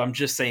 but I'm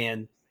just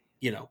saying,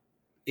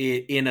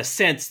 in a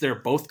sense, they're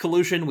both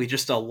collusion. We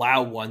just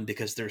allow one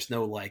because there's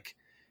no like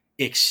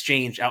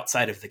exchange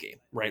outside of the game,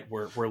 right?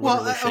 We're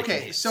literally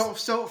shaking hands.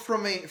 So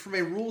from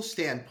a rule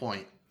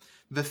standpoint,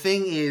 the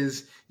thing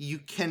is, you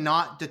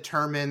cannot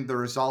determine the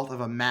result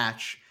of a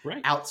match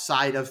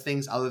outside of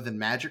things other than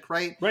Magic,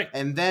 right? Right.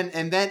 And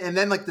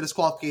then like the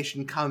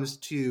disqualification comes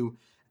to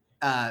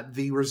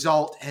the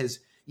result as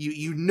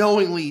you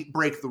knowingly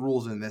break the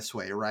rules in this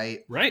way,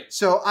 right? Right.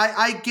 So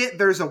I get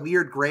there's a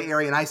weird gray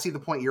area, and I see the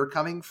point you're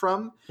coming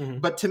from. Mm-hmm.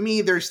 But to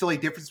me, there's still a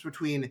difference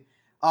between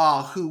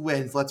who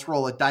wins, let's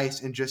roll a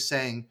dice, and just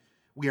saying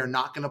we are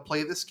not going to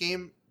play this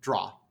game,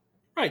 draw.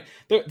 Right.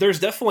 There's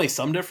definitely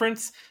some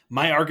difference.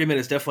 My argument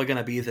is definitely going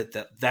to be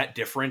that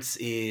difference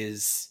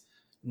is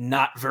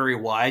not very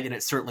wide, and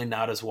it's certainly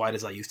not as wide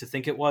as I used to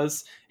think it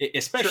was.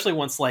 Especially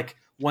once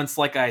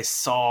I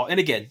saw, and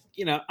again,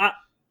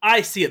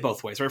 I see it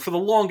both ways, right? For the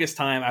longest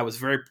time, I was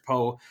very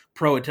pro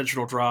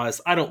intentional draws.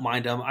 I don't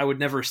mind them. I would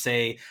never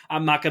say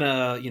I'm not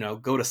gonna,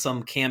 go to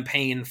some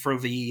campaign for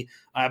the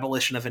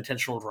abolition of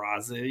intentional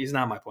draws. It's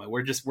not my point.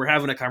 We're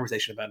having a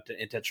conversation about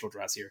intentional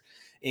draws here.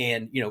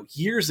 And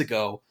years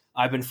ago,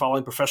 I've been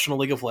following professional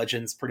League of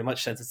Legends pretty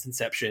much since its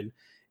inception,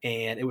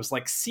 and it was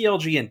like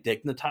CLG and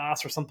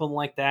Dignitas or something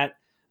like that.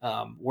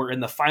 We're in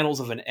the finals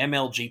of an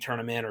MLG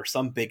tournament or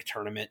some big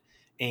tournament,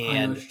 and I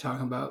know what you're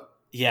talking about.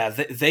 Yeah,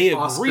 they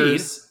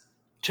agreed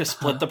to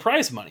split the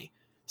prize money.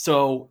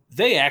 So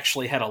they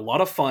actually had a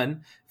lot of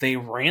fun. They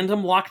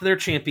random locked their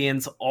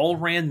champions, all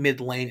ran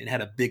mid lane, and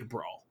had a big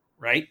brawl,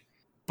 right?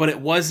 But it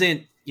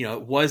wasn't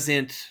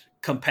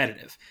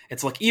competitive.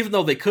 It's like, even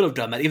though they could have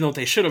done that, even though what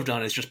they should have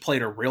done is just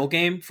played a real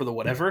game for the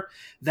whatever,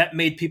 that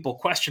made people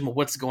question, well,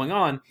 what's going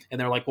on? And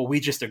they're like, well, we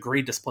just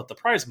agreed to split the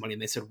prize money.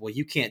 And they said, well,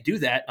 you can't do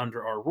that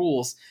under our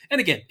rules. And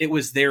again, it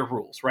was their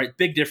rules, right?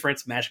 Big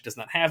difference. Magic does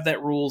not have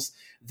that rules.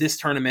 This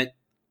tournament,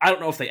 I don't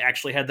know if they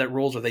actually had that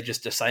rules or they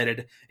just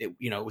decided it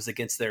was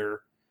against their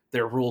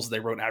rules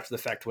they wrote after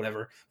the fact,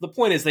 whatever. The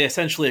point is, they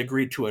essentially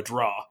agreed to a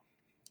draw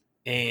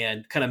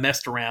and kind of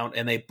messed around,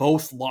 and they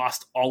both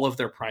lost all of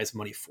their prize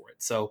money for it.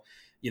 So,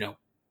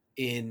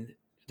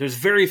 there's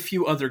very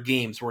few other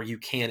games where you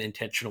can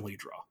intentionally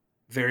draw.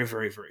 Very,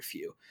 very, very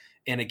few.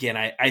 And again,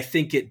 I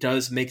think it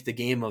does make the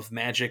game of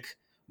Magic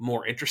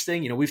more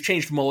interesting. We've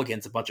changed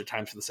mulligans a bunch of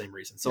times for the same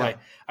reason. So yeah.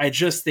 I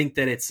just think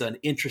that it's an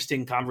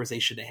interesting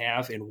conversation to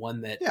have, and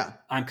one that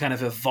I'm kind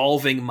of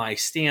evolving my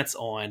stance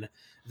on,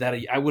 that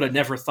I would have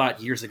never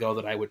thought years ago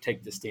that I would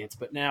take this stance.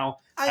 But now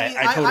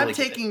I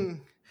totally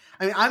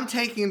I'm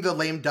taking the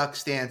lame duck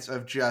stance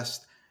of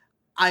just,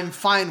 I'm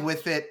fine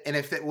with it, and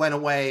if it went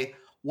away,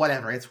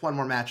 whatever. It's one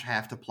more match I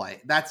have to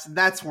play.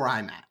 That's where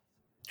I'm at.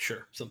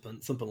 Sure,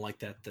 something like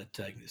that. All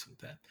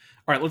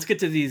right, let's get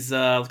to these.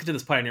 Let's get to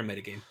this Pioneer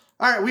metagame.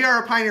 All right, we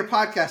are a Pioneer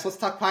podcast. Let's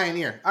talk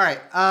Pioneer. All right,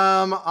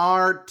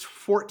 our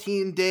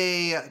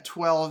 14-day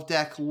 12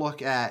 deck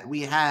look at.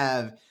 We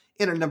have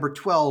in our number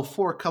 12,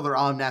 4-color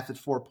Omnath at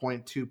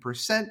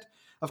 4.2%.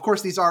 Of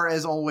course, these are,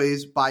 as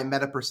always, by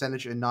meta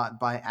percentage and not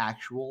by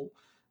actual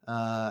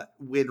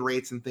win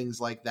rates and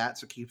things like that,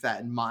 so keep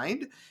that in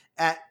mind.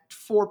 At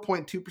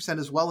 4.2%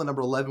 as well, in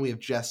number 11, we have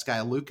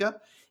Jeskai Luka.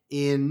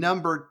 In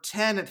number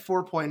 10, at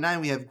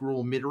 4.9, we have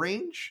Gruul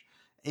Midrange.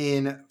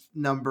 In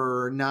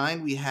number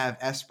 9, we have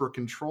Esper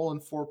Control in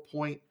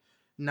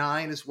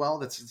 4.9 as well.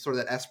 That's sort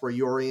of that Esper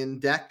Yorion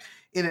deck.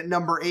 In at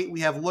number 8,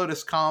 we have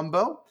Lotus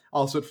Combo,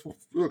 also at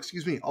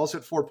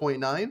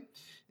 4.9.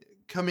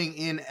 Coming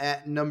in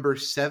at number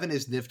 7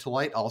 is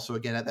Nivtalite, also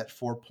again at that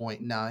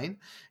 4.9.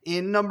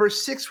 In number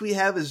 6, we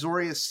have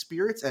Azorius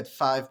Spirits at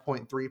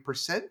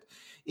 5.3%.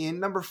 In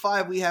number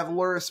 5, we have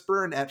Lurrus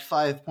Burn at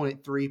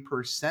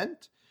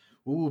 5.3%.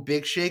 Ooh,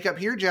 big shakeup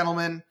here,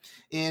 gentlemen.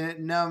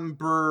 In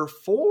number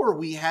 4,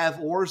 we have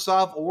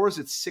Orzhov Ors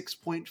at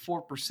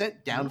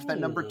 6.4%, down from that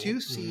number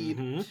 2 seed.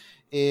 Mm-hmm.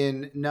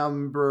 In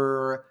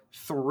number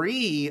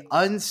 3,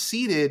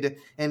 unseeded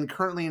and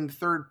currently in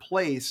 3rd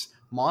place,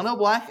 Mono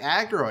Black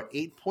Aggro at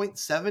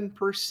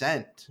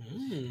 8.7%.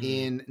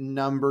 In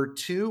number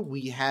 2,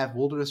 we have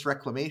Wilderness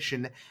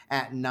Reclamation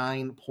at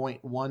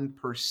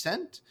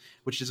 9.1%,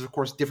 which is, of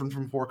course, different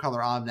from 4-color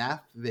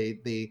Omnath.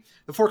 The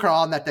 4-color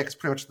Omnath deck is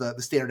pretty much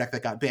the standard deck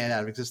that got banned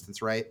out of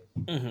existence, right?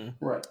 Mm-hmm.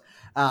 Right.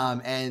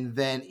 And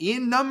then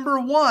in number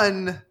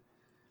 1,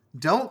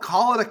 don't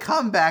call it a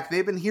comeback,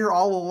 they've been here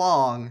all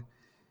along,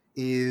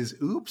 is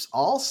Oops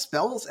All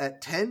Spells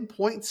at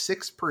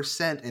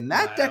 10.6%. And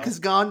that deck has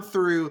gone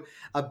through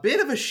a bit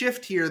of a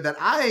shift here that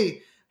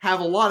I have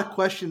a lot of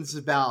questions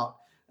about.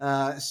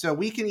 So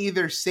we can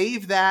either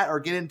save that or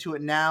get into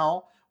it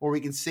now, or we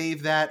can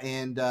save that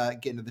and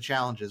get into the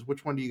challenges.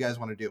 Which one do you guys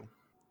want to do?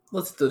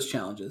 Let's do those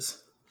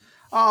challenges.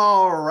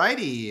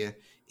 Alrighty.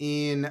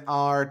 In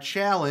our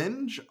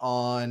challenge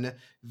on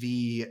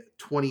the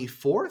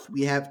 24th,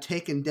 we have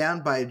Taken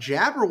Down by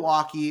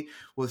Jabberwocky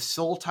with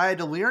Sultai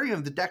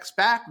Delirium. The deck's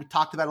back. We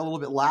talked about it a little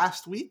bit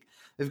last week.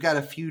 They've got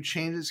a few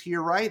changes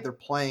here, right? They're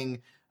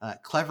playing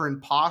Clever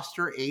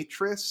Imposter,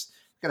 Atris.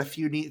 Got a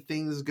few neat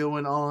things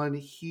going on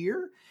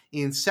here.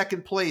 In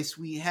 2nd place,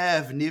 we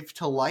have Niv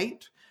to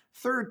Light.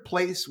 3rd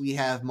place, we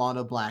have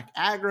Mono Black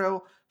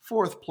Aggro.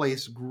 4th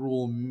place,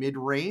 Gruul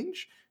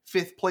Midrange.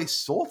 5th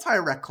place,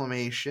 Sultai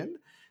Reclamation.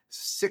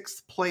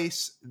 6th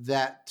place,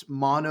 that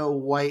Mono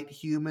White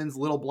Humans,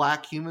 Little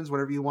Black Humans,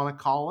 whatever you want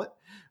to call it.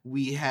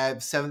 We have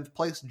 7th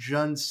place,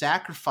 Jund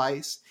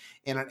Sacrifice.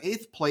 And on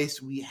 8th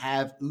place, we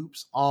have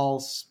Oops All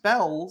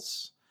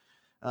Spells.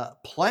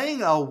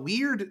 Playing a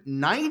weird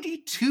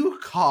 92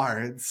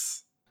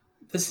 cards.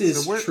 This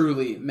is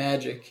truly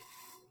Magic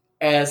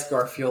as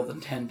Garfield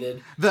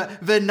intended.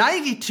 The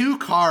 92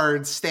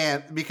 cards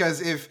stand,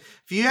 because if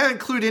you haven't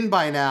clued in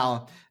by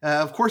now,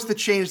 of course the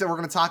change that we're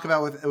going to talk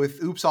about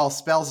with Oops All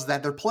Spells is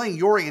that they're playing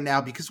Yorion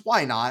now, because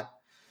why not?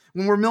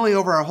 When we're milling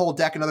over our whole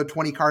deck, another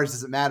 20 cards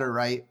doesn't matter,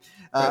 right?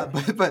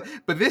 But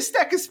this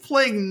deck is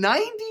playing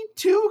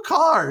 92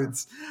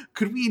 cards.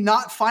 Could we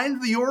not find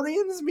the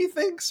Yorions,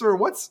 methinks? Or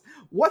what's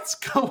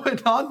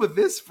going on with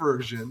this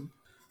version?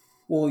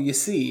 Well, you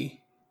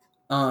see,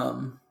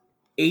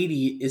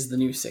 80 is the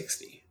new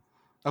 60.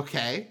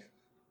 Okay.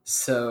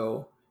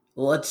 So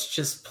let's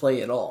just play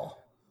it all.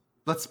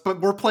 But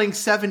we're playing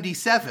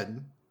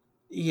 77.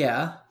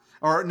 Yeah.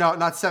 Or no,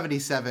 not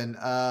 77.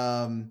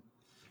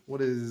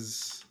 What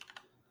is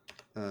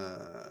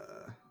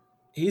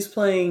He's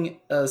playing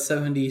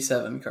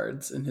 77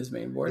 cards in his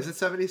main board. Is it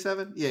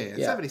 77? Yeah.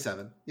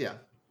 77. Yeah.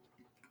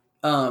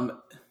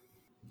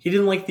 He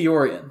didn't like the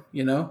Yorion,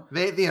 you know?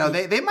 They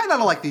might not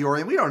have liked the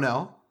Yorion. We don't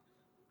know.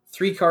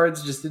 3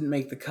 cards just didn't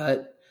make the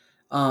cut.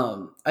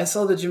 I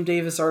saw the Jim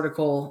Davis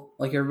article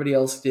like everybody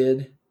else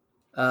did.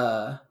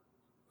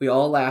 We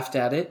all laughed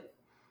at it.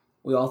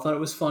 We all thought it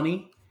was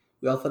funny.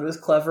 We all thought it was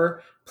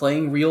clever.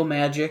 Playing real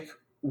Magic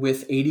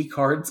with 80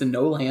 cards and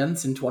no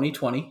lands in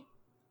 2020.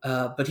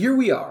 But here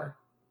we are.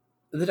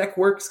 The deck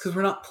works because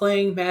we're not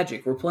playing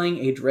Magic. We're playing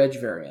a Dredge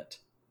variant.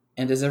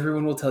 And as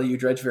everyone will tell you,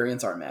 Dredge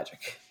variants aren't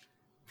Magic.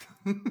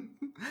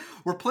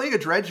 We're playing a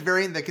Dredge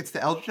variant that gets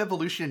the Eldritch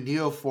Evolution in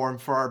Neo form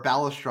for our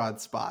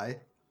Balustrade Spy.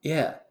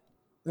 Yeah.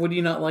 What do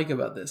you not like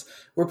about this?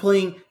 We're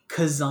playing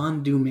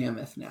Kazandu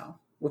Mammoth now.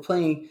 We're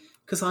playing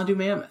Kazandu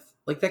Mammoth.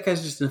 Like, that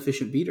guy's just an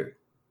efficient beater.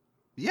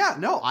 Yeah,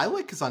 no, I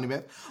like Kazandu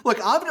Mammoth. Look,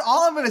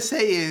 all I'm going to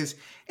say is,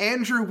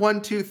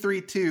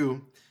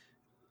 Andrew1232,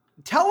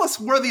 tell us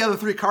where the other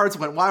 3 cards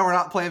went, why we're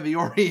not playing the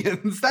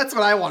Orions. That's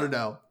what I want to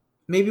know.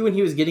 Maybe when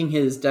he was getting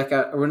his deck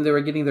out, or when they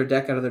were getting their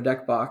deck out of their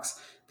deck box,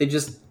 they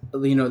just,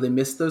 they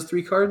missed those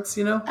 3 cards,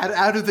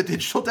 Out of the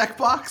digital deck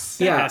box?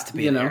 Yeah, it has to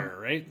be an error,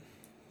 right?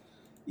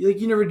 Like,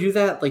 you never do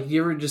that? Like,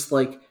 you ever just,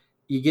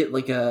 you get,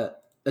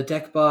 a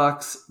deck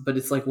box, but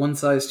it's, one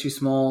size too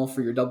small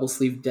for your double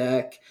sleeve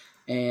deck,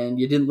 and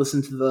you didn't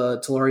listen to the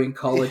Tellurian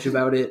College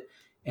about it,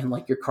 and,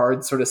 your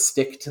cards sort of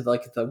stick to,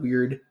 the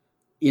weird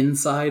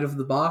inside of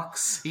the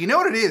box. You know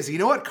what it is? You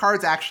know what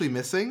card's actually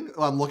missing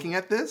while I'm looking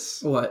at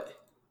this? What?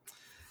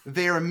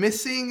 They're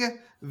missing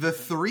the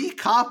 3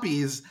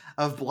 copies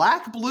of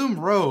Black Bloom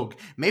Rogue.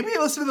 Maybe they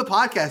listen to the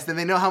podcast and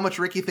they know how much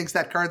Ricky thinks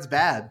that card's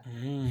bad.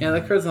 Yeah,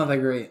 that card's not that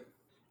great.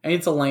 And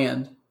it's a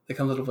land that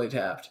comes into play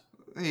tapped.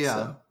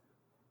 Yeah.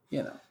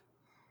 So,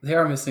 they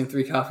are missing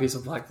 3 copies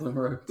of Black Bloom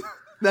Rogue.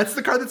 That's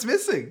the card that's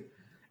missing.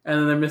 And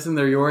then they're missing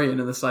their Yorion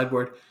in the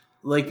sideboard.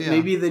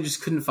 Maybe they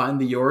just couldn't find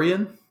the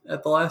Yorion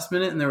at the last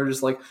minute, and they were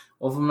just like,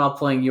 well, if I'm not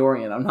playing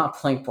Yorion, I'm not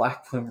playing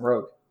Black Bloom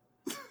Rogue.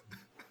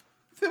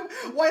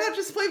 Why not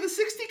just play the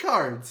 60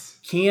 cards?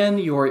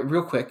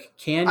 Real quick,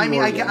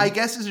 Yorion... I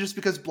guess it's just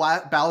because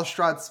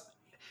Balustrade's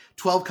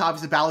 12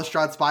 copies of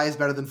Balustrade Spy is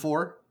better than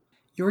 4?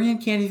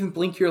 Yorion can't even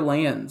blink your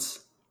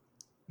lands.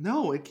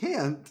 No, it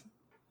can't.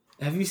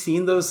 Have you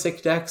seen those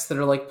sick decks that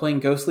are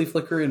playing Ghostly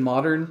Flicker in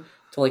Modern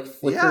to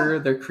flicker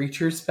their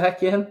creatures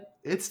back in?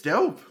 It's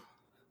dope.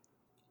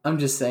 I'm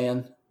just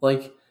saying,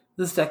 like,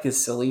 this deck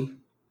is silly.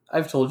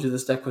 I've told you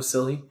this deck was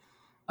silly.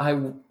 I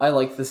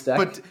like this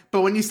deck.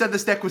 But when you said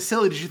this deck was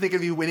silly, did you think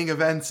of you winning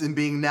events and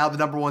being now the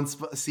number one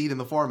seed in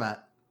the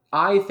format?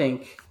 I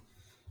think,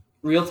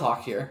 real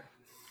talk here.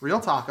 Real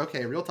talk,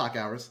 okay, real talk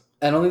hours.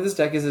 I don't think this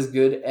deck is as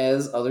good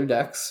as other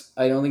decks.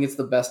 I don't think it's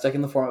the best deck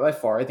in the format by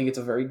far. I think it's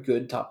a very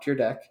good top-tier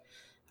deck.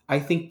 I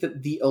think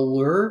that the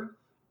allure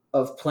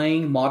of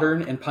playing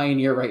Modern and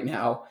Pioneer right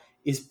now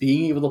is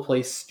being able to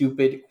play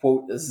stupid,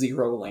 quote,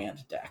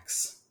 zero-land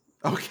decks.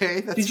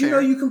 Okay, that's Did you know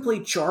you can play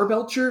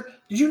Charbelcher?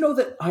 Did you know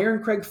that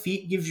Ironcrag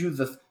Feat gives you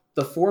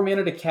the 4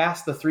 mana to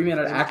cast, the 3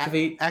 mana to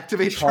activate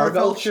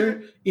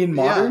Charbelcher in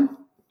Modern? Yeah.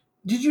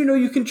 Did you know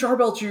you can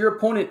Charbelcher your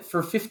opponent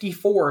for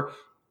 54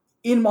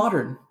 in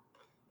Modern?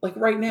 Like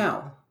right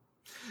now.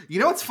 You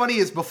know what's funny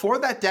is before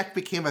that deck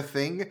became a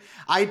thing,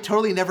 I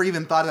totally never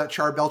even thought about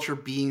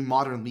Charbelcher being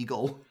Modern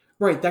legal.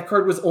 Right, that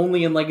card was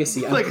only in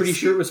Legacy. I'm pretty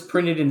sure it was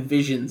printed in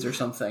Visions or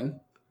something.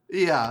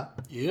 Yeah.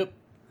 Yep.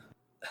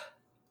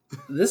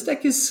 This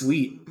deck is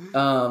sweet.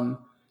 I'm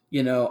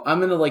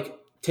gonna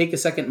take a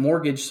second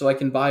mortgage so I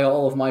can buy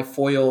all of my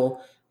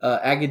foil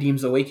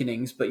Agadeem's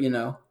Awakenings, but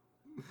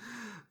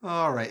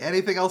All right.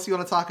 Anything else you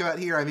want to talk about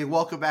here? I mean,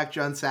 welcome back,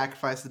 Jund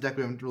Sacrifice, the deck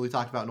we haven't really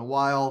talked about in a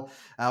while.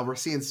 We're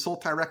seeing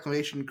Sultai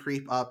Reclamation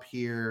creep up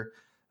here.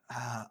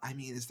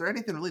 Is there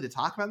anything really to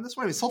talk about in this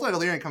one? I mean, Sultai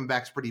Delirium coming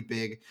back is pretty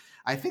big.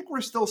 I think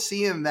we're still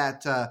seeing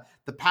that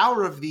the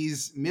power of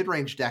these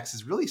mid-range decks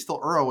is really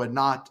still Uro and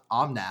not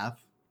Omnath.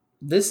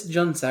 This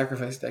Jund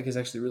Sacrifice deck is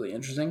actually really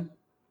interesting.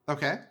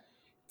 Okay.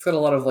 It's got a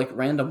lot of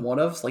random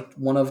one-ofs, like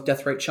one of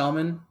Deathrite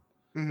Shaman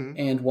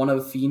and one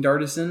of Fiend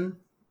Artisan.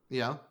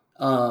 Yeah.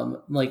 A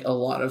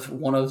lot of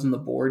one-ofs in the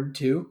board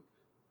too.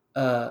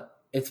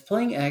 It's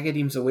playing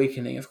Agadeem's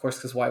Awakening, of course,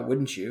 because why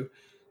wouldn't you?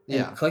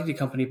 And Collected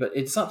Company, but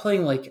it's not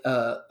playing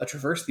a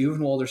Traverse the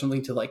Ulvenwald or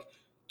something to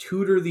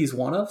tutor these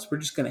one-offs. We're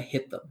just going to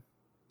hit them.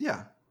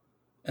 Yeah.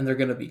 And they're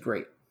going to be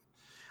great.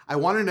 I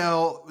want to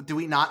know, do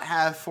we not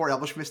have 4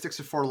 Elvish Mystics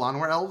or 4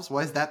 Llanowar Elves?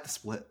 Why is that the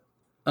split?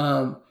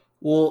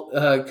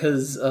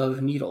 Because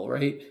of Needle,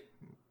 right?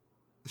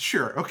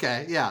 Sure.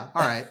 Okay. Yeah.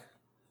 All right.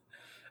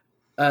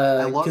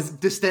 I love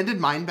Distended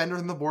Mindbender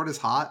on the board is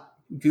hot.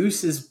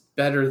 Goose is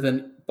better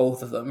than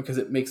both of them because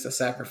it makes a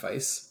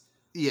sacrifice.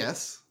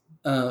 Yes.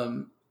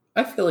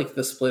 I feel like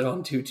the split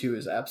on 2/2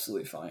 is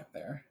absolutely fine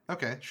there.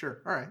 Okay,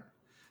 sure. All right.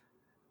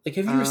 Have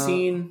you ever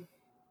seen,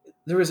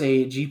 there was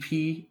a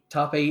GP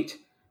top 8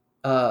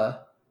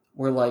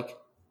 where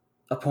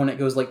opponent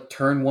goes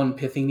turn 1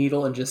 Pithing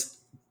Needle and just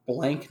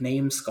blank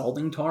name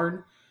Scalding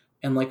Tarn,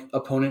 and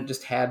opponent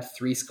just had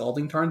 3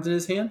 Scalding Tarns in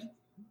his hand?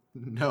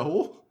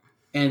 No.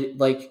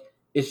 And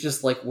it's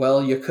just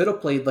well, you could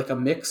have played a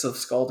mix of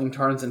Scalding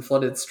Tarns and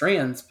Flooded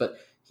Strands, but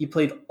he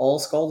played all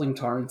Scalding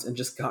Tarns and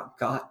just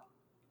got.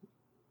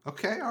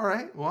 Okay, all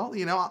right. Well,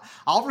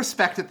 I'll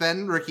respect it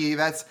then, Ricky.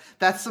 That's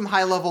some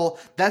high level.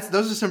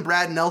 Those are some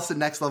Brad Nelson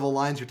next level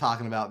lines you're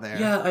talking about there.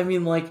 Yeah, I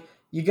mean,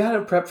 you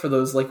gotta prep for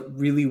those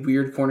really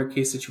weird corner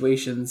case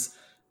situations.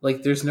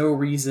 There's no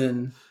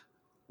reason.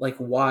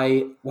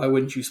 Why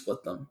wouldn't you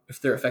split them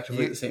if they're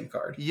effectively the same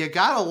card? You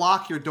gotta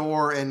lock your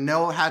door and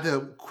know how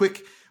to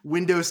quick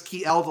Windows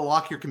key L to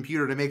lock your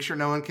computer to make sure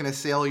no one can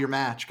assail your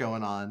match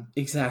going on.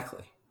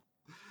 Exactly.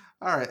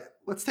 All right,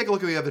 let's take a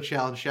look at the other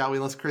challenge, shall we?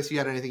 Unless, Chris, you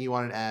had anything you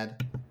wanted to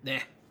add? Nah.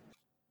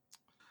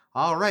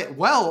 All right,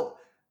 well,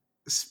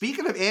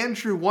 speaking of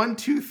Andrew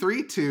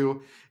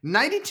 1232,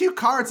 92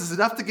 cards is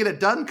enough to get it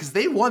done because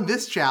they won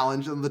this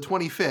challenge on the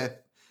 25th.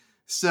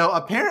 So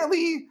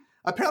apparently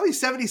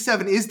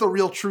 77 is the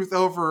real truth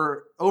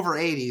over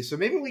 80. So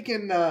maybe we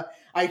can.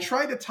 I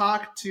tried to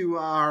talk to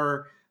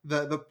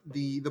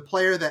the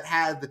player that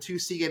had the 2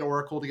 Seagate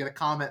Oracle to get a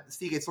comment. The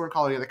Seagate Sword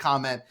Caller to get a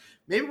comment.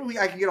 Maybe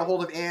I can get a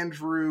hold of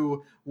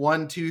Andrew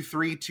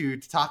 1232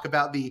 to talk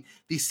about the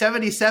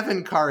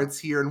 77 cards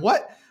here and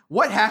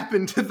what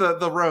happened to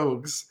the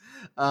rogues.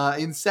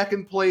 In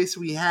second place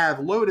we have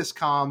Lotus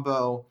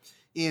Combo.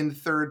 In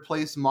third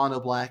place, Mono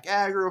Black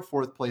Aggro.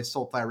 Fourth place,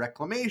 Sultai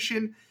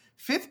Reclamation.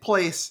 Fifth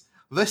place,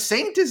 The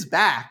Saint is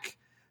back.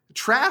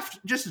 Traft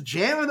just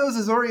jamming those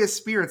Azorius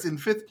Spirits in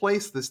fifth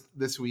place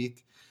this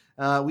week.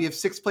 We have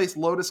sixth place,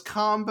 Lotus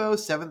Combo.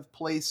 Seventh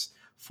place,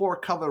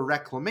 4-color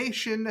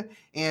Reclamation.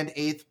 And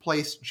eighth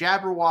place,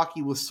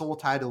 Jabberwocky with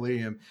Sultai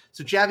Delirium.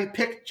 So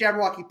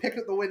Jabberwocky picked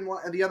up the win,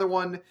 the other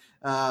one,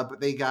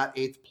 but they got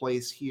eighth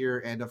place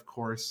here. And of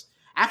course,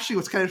 actually,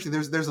 what's kind of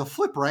interesting, there's a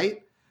flip,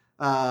 right?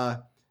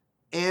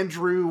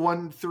 Andrew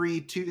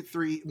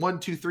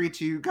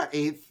 1232 got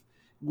eighth,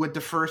 went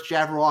to first.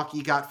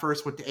 Jabberwocky got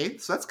first, went to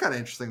eighth. So that's kind of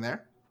interesting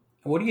there.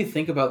 What do you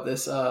think about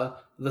this? The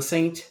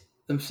Saint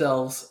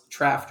themselves,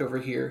 Traft over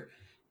here,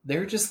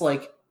 they're just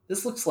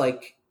this looks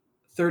like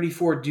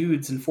 34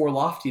 dudes and 4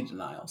 Lofty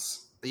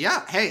Denials.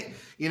 Yeah. Hey,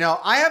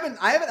 I haven't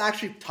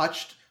actually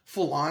touched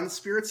full-on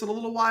Spirits in a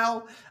little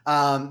while,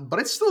 but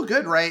it's still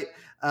good, right?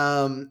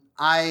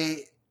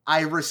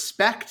 I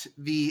respect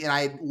and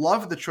I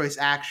love the choice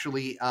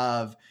actually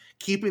of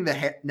keeping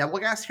the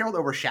Nebelgast Herald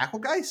over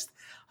Shacklegeist.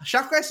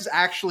 Shacklegeist is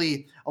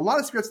actually, a lot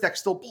of Spirits decks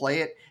still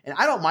play it, and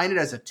I don't mind it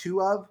as a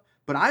 2-of,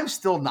 but I'm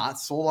still not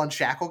sold on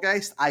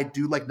Shacklegeist. I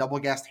do like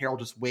Nebelgast Herald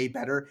just way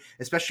better,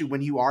 especially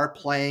when you are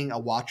playing a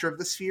Watcher of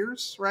the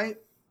Spheres, right?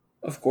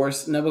 Of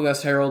course,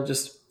 Nebelgast Herald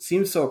just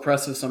seems so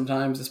oppressive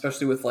sometimes,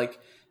 especially with like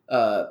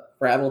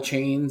rattle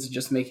chains,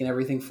 just making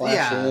everything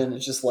flash in.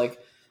 It's just like,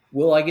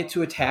 will I get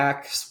to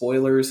attack?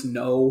 Spoilers,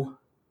 no.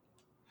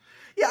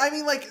 Yeah, I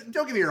mean, like,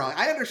 don't get me wrong.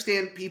 I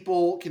understand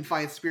people can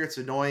find Spirits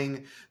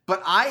annoying,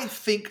 but I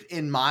think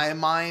in my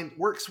mind,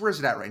 where's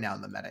it at right now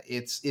in the meta?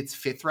 It's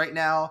 5th right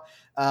now.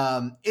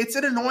 It's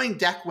an annoying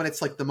deck when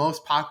it's like the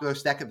most popular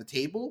deck at the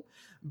table.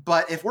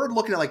 But if we're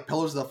looking at like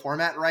pillars of the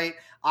format, right,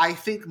 I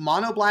think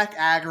Mono Black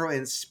Aggro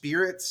and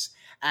Spirits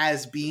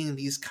as being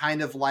these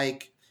kind of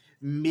like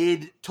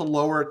mid to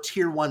lower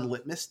tier 1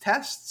 litmus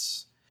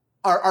tests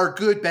are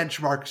good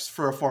benchmarks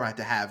for a format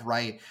to have,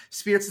 right?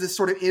 Spirits is this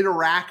sort of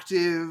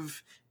interactive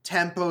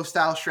tempo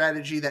style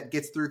strategy that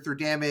gets through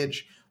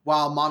damage,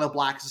 while Mono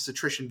Black is this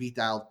attrition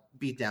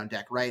beatdown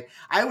deck, right?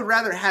 I would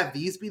rather have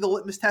these be the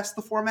litmus test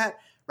of the format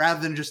rather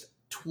than just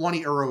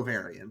 20 Uro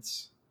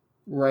variants.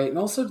 Right, and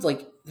also,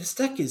 like, this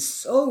deck is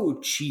so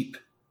cheap.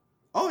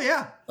 Oh,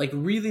 yeah. Like,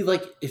 really,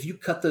 like, if you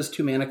cut those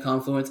 2 mana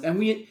Confluence, and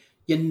we're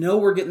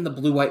getting the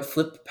blue-white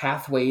flip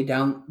pathway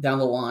down the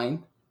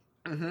line.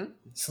 Mm-hmm.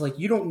 So, like,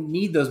 you don't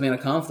need those mana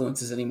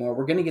Confluences anymore.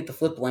 We're going to get the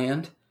flip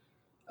land.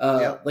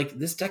 Like,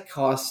 this deck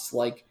costs,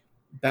 like,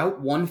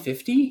 about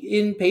 $150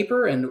 in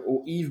paper and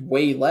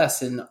way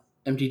less in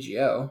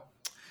MTGO.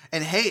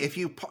 And, hey, if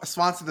you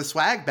sponsor the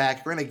swag bag,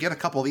 you're going to get a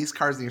couple of these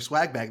cards in your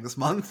swag bag this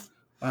month.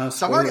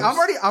 So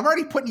I'm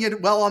already putting you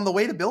well on the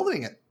way to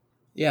building it.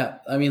 Yeah,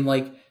 I mean,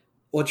 like,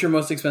 what's your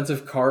most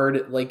expensive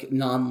card, like,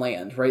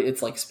 non-land, right?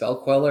 It's like Spell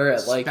Queller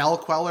at like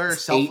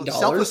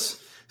 $8.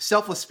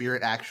 Selfless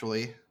Spirit,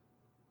 actually.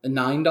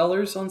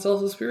 $9 on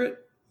Selfless Spirit?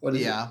 What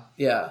is it?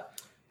 Yeah.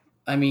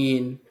 I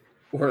mean,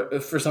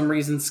 or for some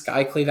reason,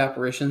 Skyclave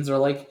Apparitions are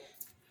like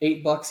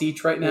 $8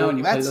 each right now, and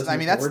you play those. I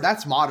mean,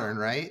 that's modern,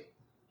 right?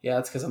 Yeah,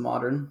 it's because of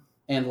Modern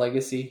and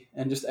Legacy,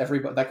 and just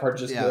everybody. That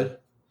card's just good.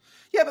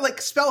 Yeah, but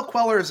like Spell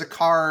Queller is a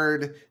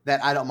card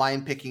that I don't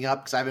mind picking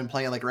up because I've been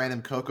playing like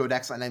random Coco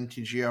decks on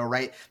MTGO,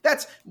 right?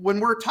 That's when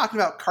we're talking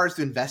about cards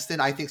to invest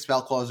in. I think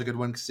Spell Queller is a good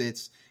one because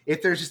it's,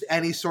 if there's just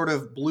any sort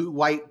of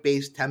blue-white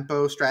based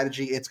tempo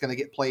strategy, it's going to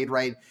get played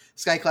right.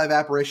 Skyclave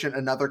Apparition,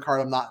 another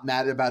card I'm not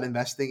mad about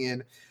investing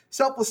in.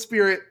 Selfless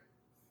Spirit,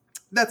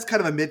 that's kind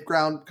of a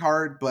mid-ground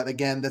card, but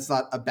again, that's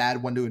not a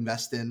bad one to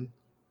invest in.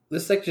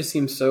 This deck just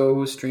seems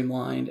so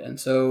streamlined and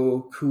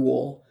so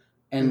cool,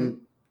 and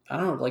I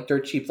don't know, like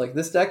dirt cheap. Like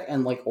this deck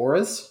and like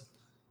Auras.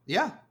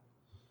 Yeah.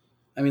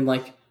 I mean,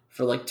 like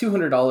for like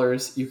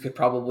 $200, you could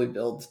probably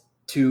build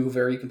 2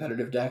 very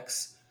competitive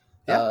decks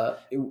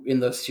in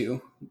those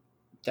 2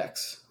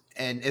 decks.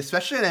 And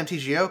especially at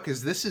MTGO,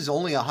 because this is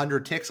only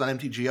 100 ticks on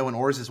MTGO, and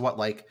Auras is what,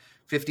 like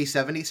 50,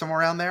 70, somewhere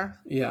around there?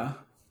 Yeah.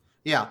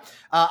 Yeah.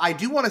 I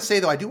do want to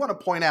say, though, I do want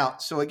to point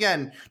out, so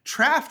again,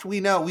 Traft, we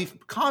know,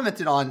 we've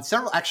commented on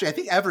several, actually, I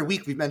think every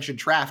week we've mentioned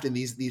Traft in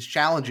these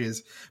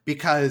challenges,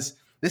 because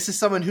this is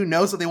someone who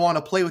knows that they want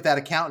to play with that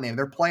account name.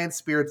 They're playing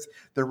Spirits.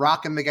 They're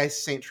rocking the Geist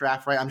of St.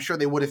 Traft, right? I'm sure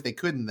they would if they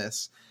could in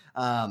this.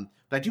 But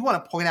I do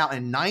want to point out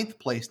in 9th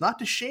place, not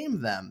to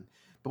shame them,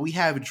 but we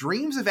have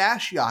Dreams of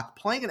Ashiok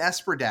playing an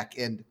Esper deck,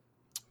 and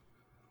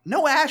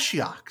no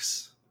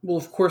Ashioks. Well,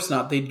 of course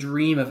not. They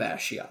dream of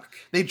Ashiok.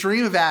 They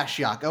dream of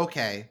Ashiok.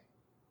 Okay.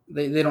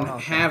 They don't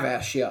have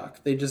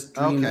Ashiok. They just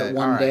dream that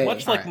one day.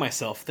 Much like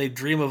myself, they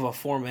dream of a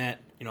format.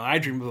 I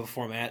dream of a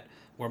format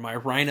where my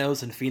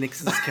rhinos and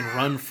phoenixes can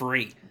run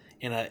free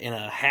in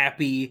a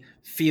happy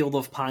field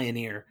of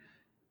Pioneer.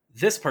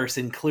 This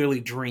person clearly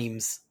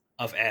dreams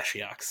of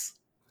Ashioks,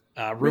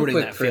 ruining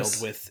that field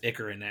with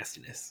Ichor and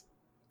nastiness.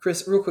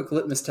 Chris, real quick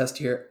litmus test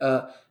here.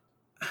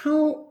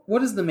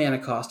 What is the mana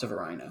cost of a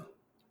rhino?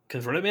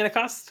 Converted mana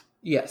cost?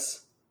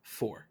 Yes.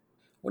 4.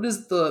 What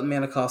is the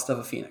mana cost of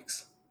a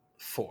phoenix?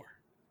 4.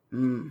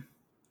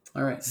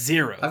 All right.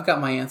 0. I've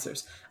got my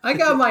answers.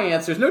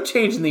 No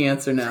change in the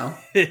answer now.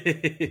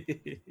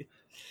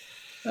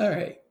 All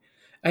right.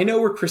 I know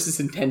where Chris's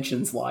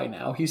intentions lie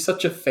now. He's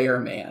such a fair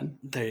man.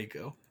 There you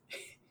go.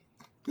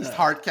 He's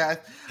hardcast.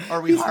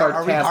 Are we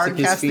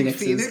hardcasting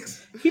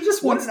Phoenix? He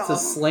just wants to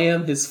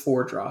slam his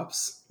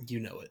 4-drops. You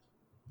know it.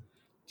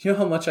 Do you know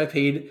how much I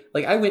paid?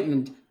 Like,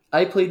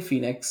 I played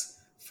Phoenix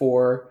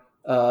for,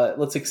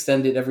 let's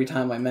extend it every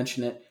time I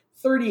mention it,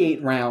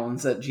 38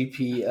 rounds at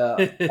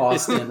GP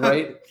Austin,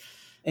 right?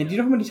 And do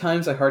you know how many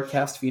times I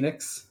hardcast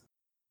Phoenix?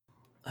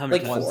 How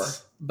many? Like 4.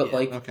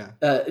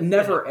 But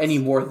never any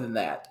more than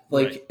that.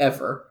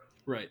 Ever.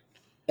 Right.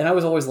 And I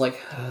was always like,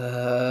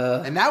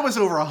 And that was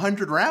over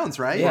 100 rounds,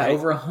 right? Yeah, right.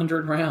 over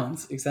 100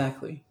 rounds.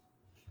 Exactly.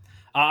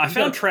 I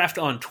found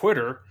Traft on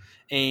Twitter,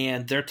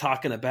 and they're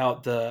talking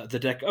about the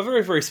deck, a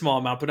very, very small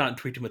amount, but not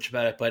tweet too much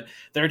about it. But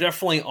they're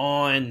definitely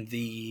on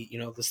the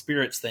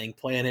Spirits thing,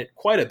 playing it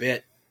quite a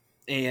bit.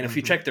 And if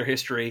you check their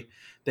history,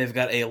 they've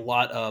got a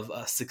lot of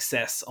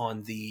success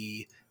on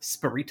the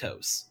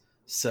Spiritos.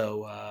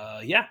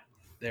 So yeah,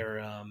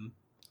 they're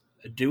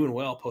doing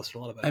well, posting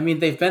a lot about it. I mean,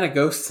 they've been a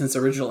ghost since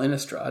original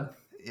Innistrad.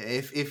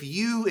 If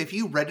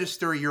you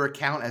register your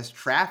account as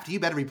Trapped, you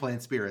better be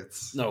playing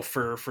Spirits. No,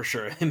 for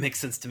sure. It makes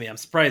sense to me. I'm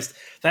surprised.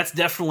 That's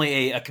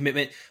definitely a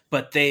commitment,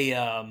 but they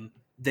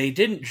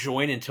didn't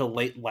join until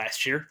late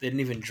last year. They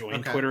didn't even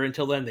join Twitter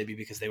until then, maybe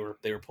because they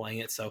were playing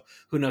it. So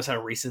who knows how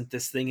recent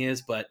this thing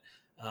is, but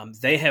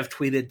they have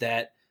tweeted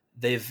that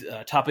they've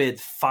top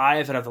aided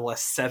 5 out of the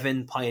last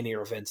 7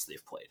 Pioneer events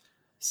they've played.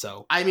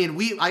 So I mean,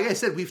 like I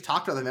said, we've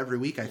talked about them every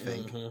week, I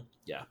think. Mm-hmm.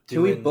 Yeah.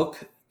 Can we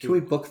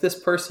book this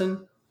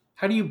person?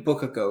 How do you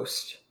book a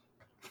ghost?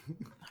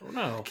 I don't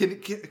know.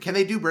 Can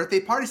they do birthday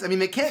parties? I mean,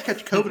 they can't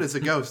catch COVID as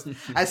a ghost.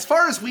 As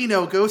far as we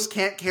know, ghosts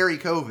can't carry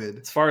COVID.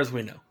 As far as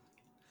we know.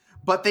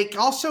 But they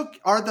also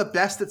are the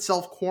best at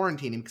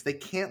self-quarantining because they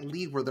can't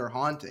leave where they're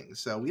haunting.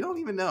 So we don't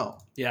even know.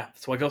 Yeah,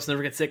 that's why ghosts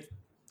never get sick.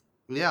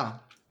 Yeah.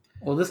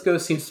 Well, this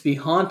ghost seems to be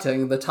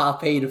haunting the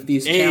top 8 of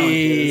these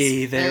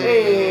challenges. There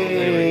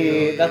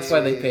we go. That's why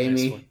they pay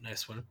me.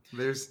 Nice one.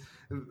 There's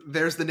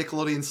the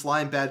Nickelodeon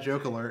slime bad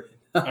joke alert.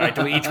 All right,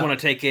 do we each want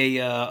to take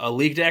a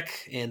league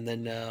deck and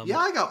then? Yeah,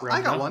 I got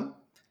one.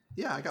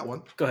 Yeah, I got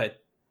one. Go ahead.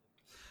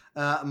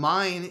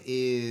 Mine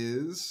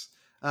is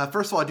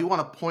first of all, I do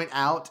want to point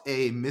out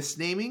a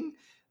misnaming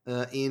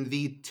in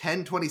the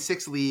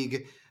 1026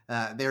 league.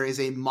 There is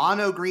a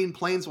mono green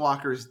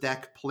Planeswalkers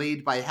deck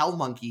played by Hell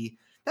Monkey.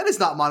 That is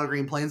not mono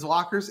green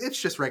Planeswalkers.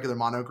 It's just regular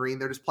mono green.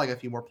 They're just playing a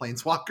few more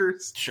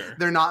Planeswalkers. Sure,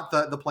 they're not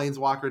the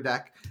Planeswalker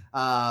deck.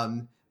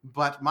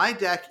 But my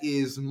deck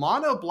is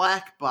mono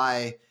black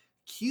by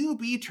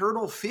QB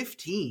Turtle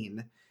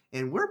 15,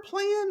 and we're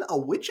playing a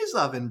Witch's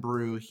Oven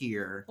brew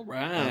here. All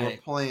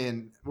right,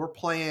 we're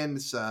playing.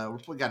 So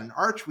we got an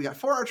Arch. We got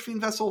 4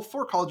 Archfiend Vessel,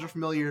 4 Cauldron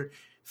Familiar,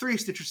 3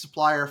 Stitcher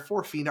Supplier,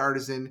 4 Fiend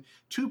Artisan,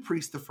 2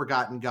 Priest of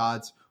Forgotten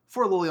Gods,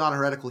 4 Liliana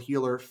Heretical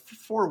Healer,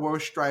 4 Woe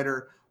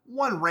Strider,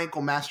 1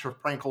 Rankle Master of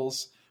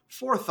Prankles,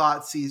 4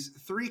 Thoughtseize,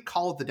 3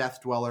 Call of the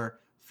Death Dweller,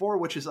 4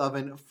 Witch's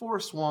Oven, 4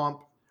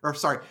 Castle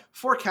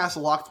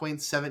Locktwain,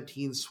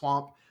 17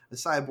 Swamp, a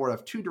sideboard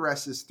of 2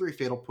 Duresses, 3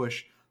 Fatal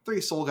Push, 3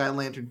 Soul Guide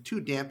Lantern,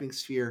 2 Damping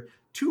Sphere,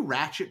 2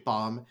 Ratchet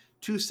Bomb,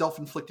 2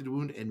 Self-Inflicted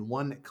Wound, and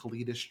 1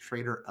 Kalidas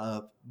Trader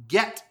of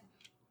Get.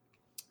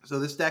 So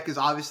this deck is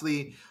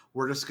obviously,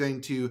 we're just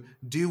going to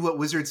do what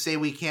Wizards say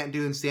we can't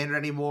do in Standard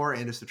anymore,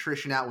 and just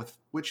attrition out with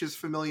Witches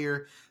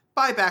Familiar,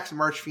 buy back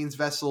some Archfiend's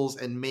Vessels,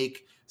 and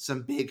make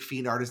some big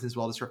Fiend Artisans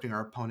while disrupting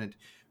our opponent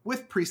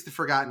with Priest of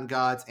Forgotten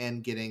Gods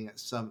and getting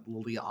some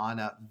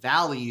Liliana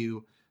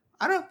value.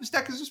 I don't know, this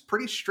deck is just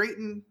pretty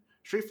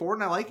straightforward,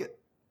 and I like it.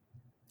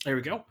 There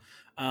we go.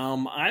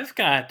 I've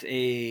got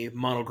a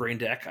mono green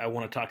deck I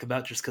want to talk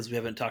about just because we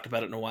haven't talked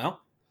about it in a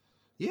while.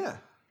 Yeah.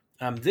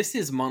 This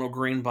is mono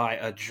green by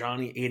a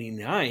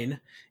Johnny89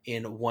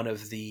 in one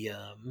of the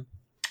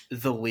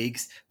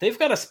leagues. They've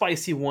got a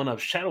spicy one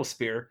of Shadow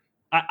Spear.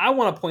 I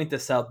want to point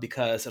this out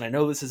because, and I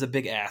know this is a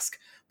big ask,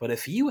 but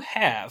if you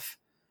have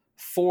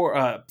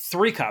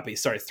 3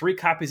 copies of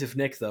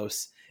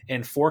Nykthos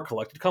and 4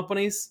 collected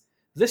companies,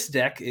 this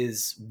deck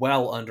is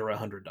well under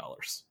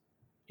 $100.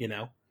 You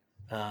know,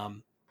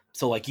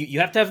 so like you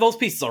have to have those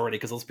pieces already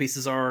because those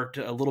pieces are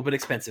a little bit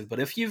expensive. But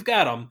if you've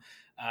got them,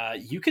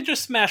 you can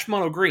just smash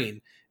mono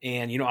green.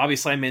 And, you know,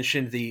 obviously I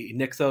mentioned the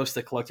Nykthos,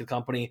 the collected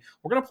company.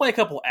 We're going to play a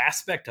couple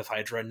Aspect of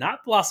Hydra,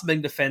 not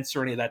blossoming defense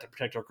or any of that to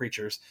protect our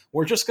creatures.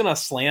 We're just going to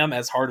slam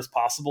as hard as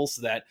possible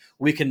so that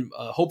we can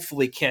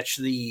hopefully catch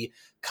the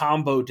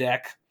combo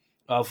deck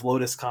of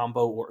Lotus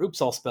Combo or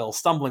Oops All Spell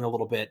stumbling a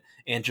little bit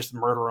and just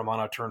murder them on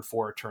a turn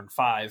 4 or turn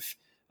 5.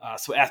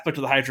 So Aspect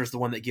of the Hydra is the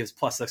one that gives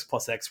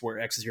 +X, where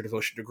X is your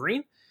devotion to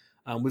green.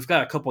 We've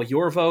got a couple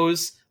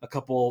Yorvos,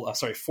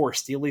 4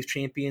 Steelleaf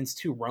Champions,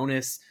 2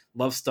 Ronus,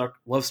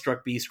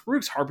 Lovestruck Beast,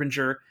 Rook's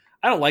Harbinger.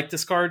 I don't like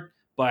this card,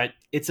 but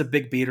it's a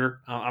big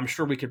beater. I'm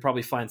sure we could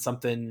probably find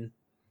something,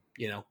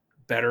 you know,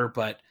 better,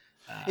 but...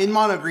 in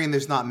mono green,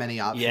 there's not many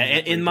options. Yeah,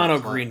 in mono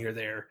green, you're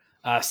there.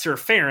 Sir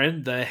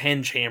Farron, the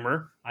Henge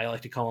Hammer, I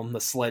like to call him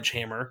the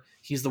Sledgehammer.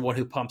 He's the one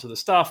who pumps with the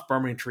stuff,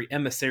 Burning Tree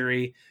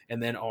Emissary,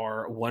 and then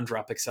our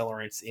 1-drop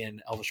accelerants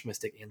in Elvish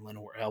Mystic and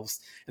Llanowar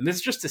Elves. And this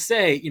is just to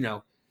say, you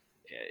know,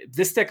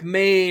 this deck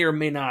may or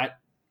may not,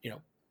 you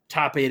know,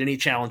 top 8 any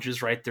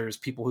challenges, right? There's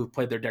people who've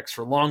played their decks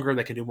for longer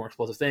that can do more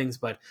explosive things,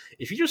 but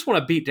if you just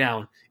want to beat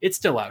down, it's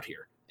still out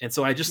here. And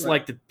so I just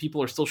like that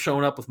people are still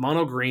showing up with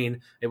mono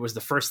green. It was the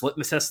first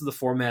litmus test of the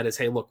format is,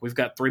 hey, look, we've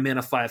got 3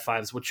 mana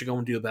 5/5s. What you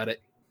going to do about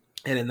it?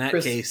 And in that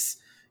case,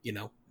 you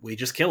know, we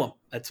just kill them.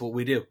 That's what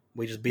we do.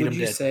 We just beat them dead.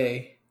 Would you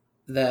say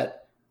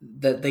that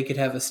they could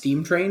have a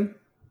steam train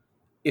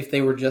if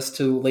they were just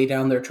to lay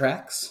down their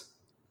tracks?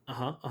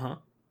 No.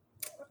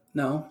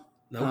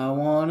 Nope. I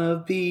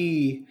wanna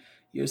be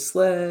your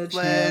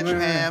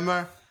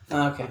sledgehammer.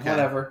 Okay,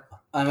 whatever.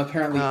 I'm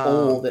apparently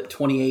old at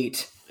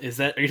 28. Is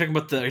that? Are you talking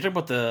about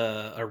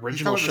the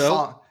original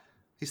show?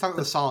 He's talking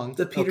about the song.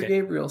 The Peter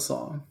Gabriel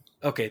song.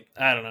 Okay,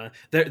 I don't know.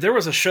 There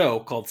was a show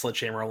called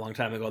Sledgehammer a long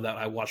time ago that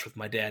I watched with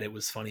my dad. It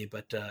was funny,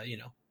 but you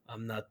know,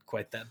 I'm not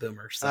quite that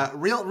boomer. So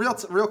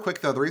real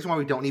quick though, the reason why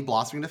we don't need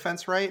blossoming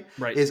defense, right?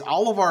 Right. Is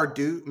all of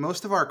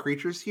most of our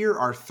creatures here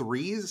are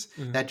 3s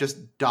that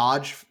just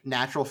dodge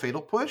natural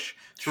fatal push.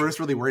 So we're just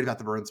really worried about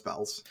the burn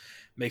spells.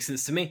 Makes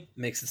sense to me.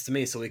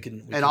 So we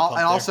can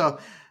also,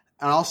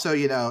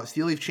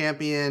 Steel Leaf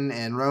Champion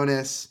and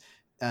Ronus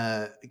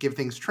give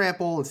things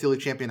trample, and Steel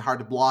Leaf Champion hard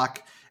to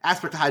block.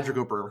 Aspect of Hydra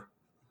go Brewer.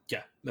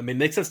 Yeah, I mean, it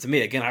makes sense to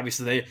me. Again,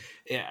 obviously,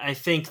 I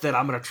think that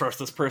I'm going to trust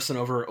this person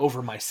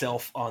over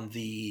myself on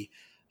the,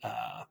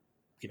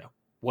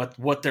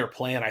 what they're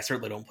playing. I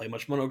certainly don't play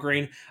much mono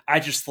green. I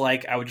would just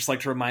like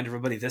to remind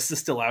everybody this is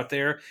still out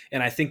there,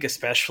 and I think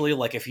especially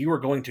like if you were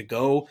going to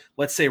go,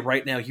 let's say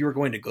right now you were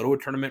going to go to a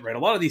tournament, right? A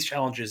lot of these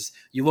challenges,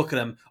 you look at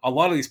them, a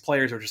lot of these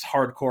players are just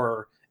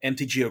hardcore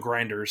MTGO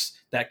grinders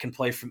that can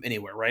play from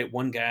anywhere, right?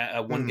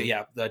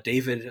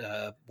 David,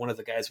 one of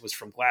the guys was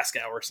from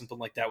Glasgow or something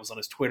like that, was on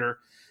his Twitter.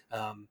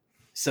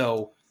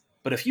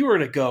 But if you were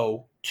to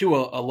go to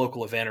a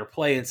local event or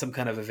play in some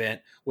kind of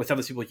event with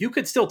other people, you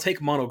could still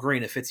take mono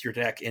green if it's your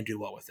deck and do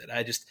well with it.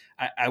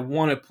 I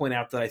want to point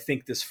out that I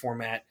think this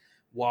format,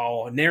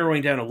 while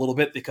narrowing down a little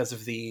bit because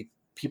of the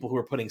people who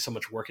are putting so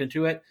much work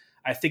into it,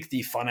 I think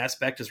the fun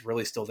aspect is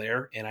really still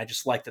there, and I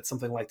just like that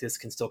something like this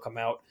can still come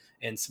out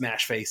and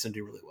smash face and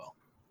do really well.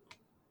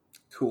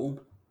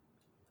 Cool.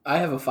 I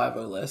have a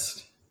 5-0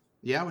 list.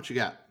 Yeah, what you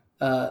got?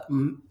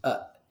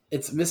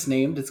 It's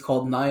misnamed. It's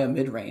called Naya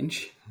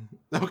Midrange.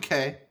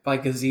 Okay. By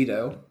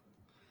Gazito. Do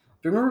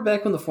you remember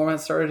back when the format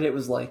started, it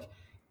was like,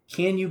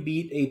 can you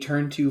beat a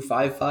turn 2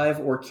 5/5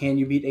 or can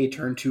you beat a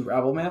turn 2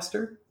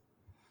 Rabblemaster?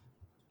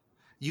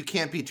 You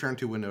can't beat turn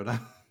 2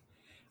 Winota.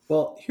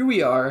 Well, here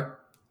we are.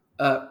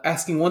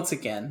 Asking once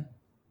again,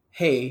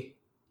 hey,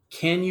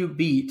 can you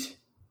beat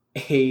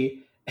a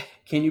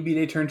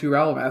turn 2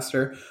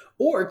 Rabblemaster,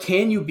 or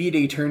can you beat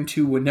a turn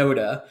 2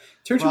 Winota?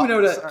 Turn 2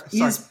 Winota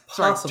is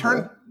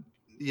possible.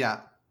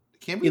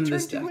 Can we turn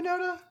 2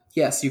 Winota?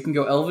 Yes, you can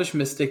go Elvish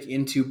Mystic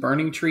into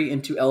Burning Tree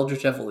into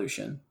Eldritch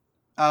Evolution.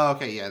 Oh,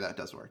 okay, yeah, that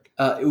does work.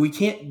 We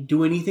can't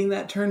do anything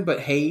that turn, but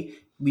hey,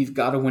 we've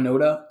got a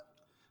Winota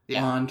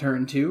on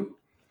turn 2.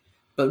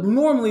 But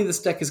normally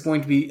this deck is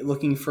going to be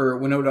looking for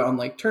Winota on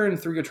like turn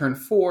 3 or turn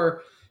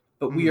 4,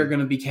 but we are going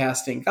to be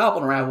casting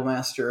Goblin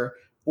Rabblemaster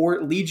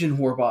or Legion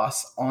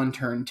Warboss on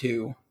turn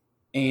 2.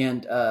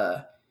 And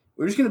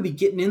we're just going to be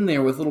getting in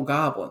there with little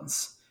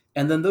goblins.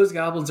 And then those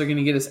goblins are going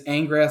to get us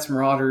Angrass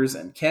Marauders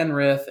and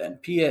Kenrith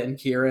and Pia and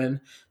Kieran,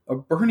 or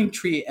Burning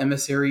Tree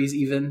Emissaries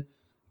even,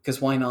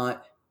 because why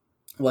not?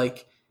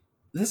 Like,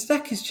 this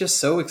deck is just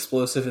so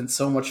explosive and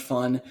so much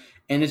fun,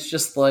 and it's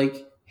just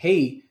like,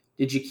 hey,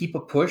 did you keep a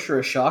push or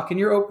a shock in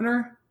your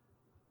opener?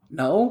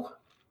 No?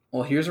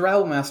 Well, here's a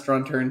Rabblemaster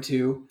on turn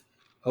 2.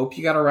 Hope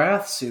you got a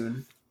Wrath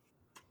soon.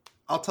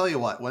 I'll tell you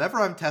what, whenever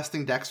I'm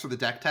testing decks for the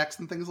deck text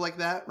and things like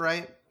that,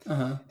 right?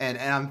 And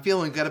I'm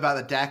feeling good about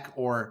the deck,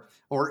 or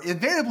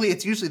invariably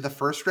it's usually the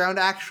first round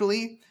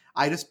actually,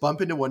 I just bump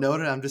into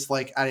Winota and I'm just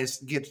like, I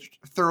just get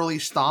thoroughly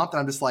stomped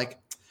and I'm just like,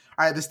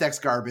 all right, this deck's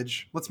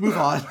garbage. Let's move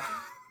on.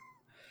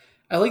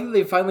 I like that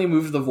they finally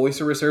moved the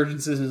Voice of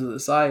Resurgences into the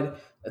side.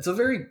 It's a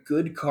very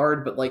good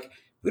card, but like,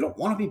 we don't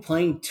want to be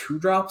playing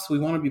 2-drops. We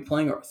want to be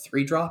playing our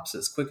 3-drops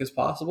as quick as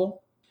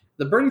possible.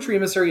 The Burning Tree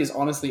Emissary is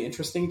honestly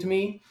interesting to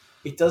me.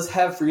 It does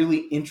have really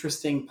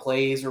interesting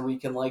plays where we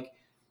can like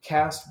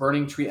cast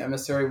Burning Tree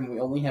Emissary when we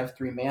only have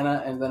 3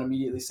 mana and then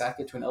immediately sack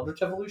it to an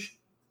Eldritch Evolution.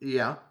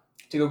 Yeah.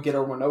 To go get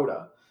our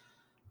Winota.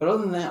 But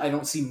other than that, I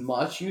don't see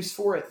much use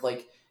for it.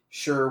 Like,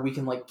 sure, we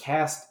can like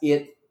cast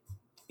it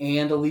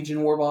and a Legion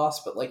Warboss,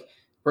 but like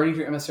Burning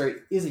Tree Emissary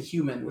is a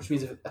human, which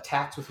means if it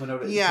attacks with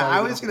Winota... Yeah, I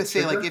was going to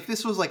say, like, if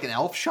this was like an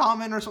Elf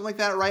Shaman or something like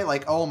that, right?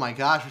 Like, oh my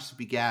gosh, this would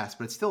be gas,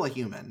 but it's still a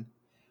human.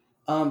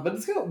 But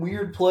it's got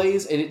weird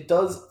plays, and it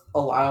does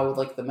allow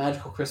like the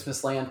Magical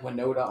Christmas Land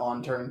Winota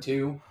on turn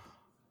 2.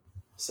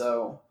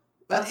 So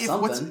that's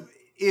something.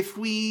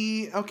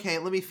 Okay,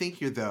 let me think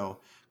here though,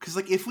 because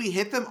like if we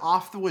hit them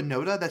off the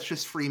Winota, that's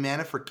just free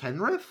mana for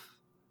Kenrith.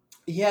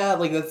 Yeah,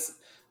 like there's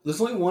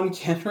only one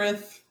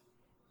Kenrith.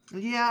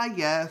 Yeah, I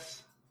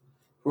guess.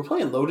 We're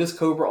playing Lotus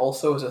Cobra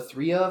also as a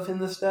 3-of in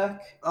this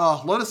deck.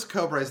 Oh, Lotus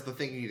Cobra is the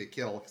thing you need to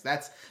kill, because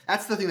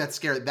that's the thing that's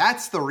scary.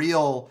 That's the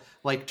real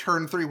like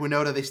turn 3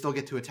 Winota. They still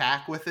get to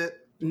attack with it.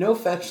 No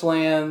fetch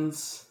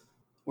lands.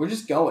 We're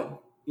just going,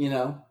 you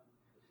know.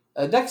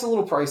 Deck's a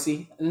little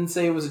pricey. I didn't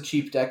say it was a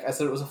cheap deck. I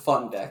said it was a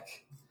fun deck.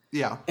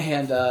 Yeah.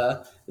 And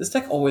this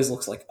deck always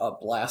looks like a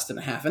blast and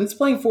a half. And it's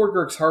playing for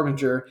Girk's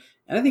Harbinger.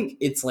 And I think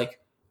it's like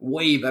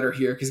way better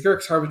here because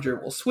Girk's Harbinger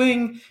will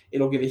swing.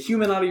 It'll get a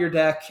human out of your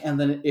deck. And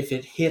then if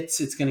it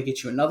hits, it's going to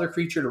get you another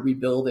creature to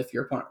rebuild if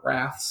your opponent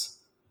wraths.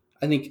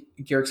 I think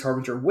Garrick's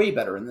Harbinger way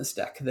better in this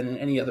deck than in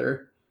any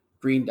other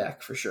green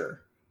deck for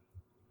sure.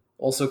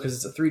 Also, because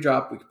it's a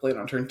 3-drop, we can play it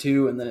on turn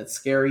 2. And then it's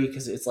scary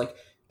because it's like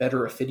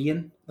better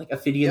Ophidian, like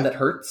Ophidian that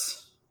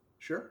hurts.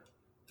 Sure.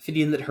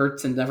 Ophidian that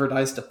hurts and never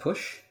dies to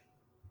push.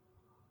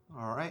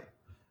 All right.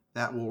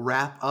 That will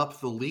wrap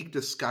up the league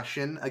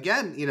discussion.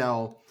 Again, you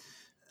know,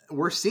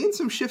 we're seeing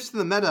some shifts in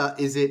the meta.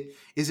 Is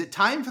it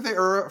time for the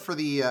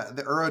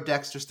Uro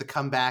decks just to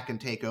come back and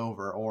take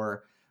over,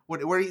 or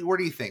where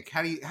do you think?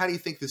 How do you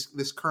think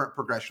this current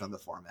progression of the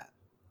format?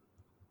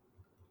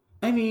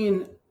 I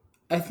mean,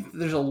 I think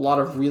there's a lot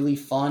of really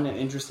fun and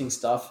interesting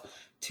stuff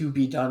to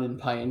be done in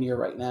Pioneer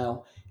right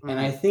now, and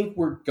I think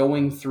we're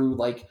going through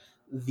like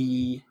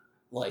the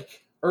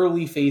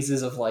early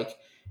phases of like,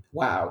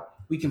 wow,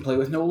 we can play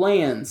with no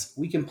lands,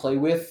 we can play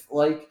with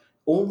like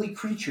only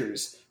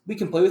creatures, we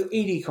can play with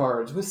 80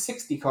 cards, with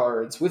 60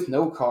 cards, with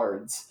no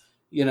cards,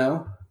 you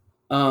know?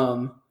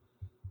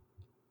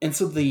 And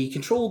so the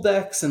control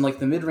decks and like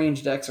the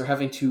mid-range decks are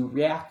having to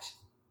react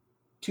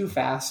too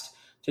fast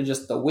to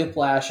just the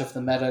whiplash of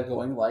the meta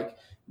going like,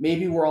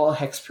 maybe we're all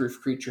hexproof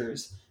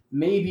creatures,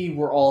 maybe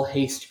we're all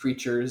haste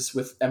creatures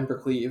with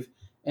Embercleave,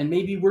 and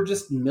maybe we're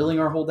just milling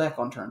our whole deck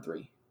on turn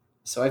 3.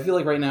 So I feel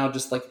like right now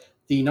just like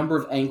the number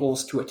of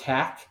angles to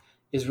attack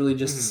is really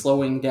just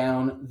slowing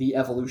down the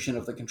evolution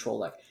of the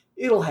control deck.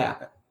 It'll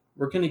happen.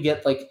 We're going to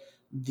get like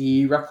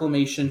the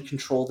Reclamation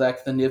control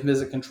deck, the Niv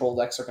Mizzet control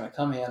decks are going to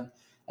come in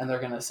and they're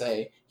going to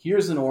say,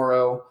 here's an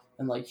Uro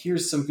and like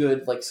here's some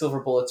good like silver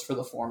bullets for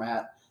the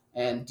format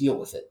and deal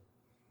with it.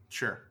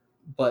 Sure.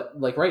 But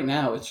like right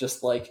now it's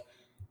just like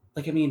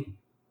I mean,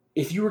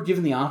 if you were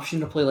given the option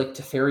to play like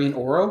Teferi and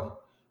Uro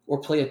or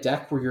play a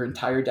deck where your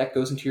entire deck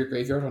goes into your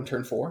graveyard on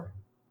turn 4,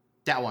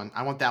 that one.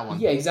 I want that one.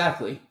 Yeah,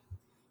 exactly.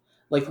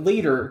 Like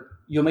later,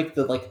 you'll make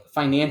the like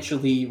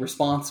financially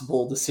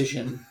responsible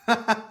decision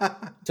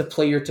to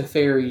play your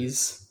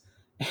Teferis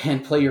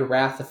and play your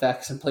Wrath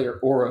effects and play your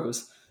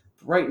Oros.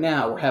 But right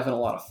now, we're having a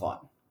lot of fun.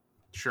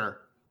 Sure.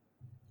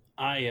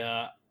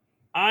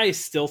 I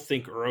still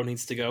think Uro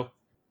needs to go.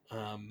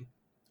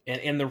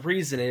 And the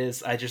reason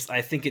is I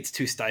think it's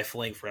too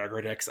stifling for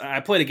aggro decks. I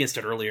played against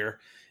it earlier,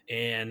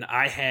 and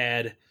I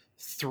had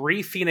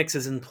 3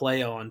 Phoenixes in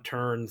play on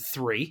turn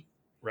 3,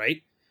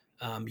 right?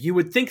 You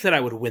would think that I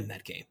would win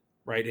that game,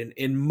 right?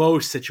 In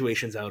most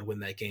situations, I would win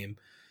that game.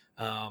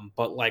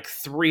 But like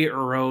 3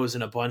 Uros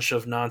and a bunch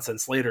of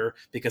nonsense later,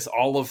 because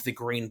all of the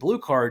green-blue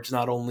cards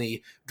not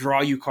only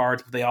draw you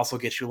cards, but they also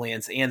get you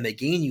lands and they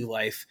gain you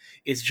life,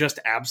 is just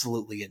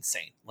absolutely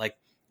insane. Like,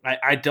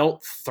 I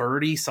dealt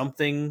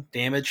 30-something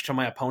damage to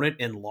my opponent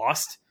and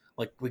lost.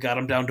 Like, we got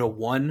him down to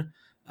 1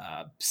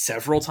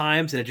 several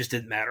times, and it just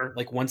didn't matter.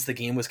 Like, once the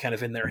game was kind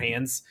of in their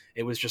hands,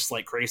 it was just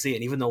like crazy.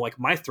 And even though like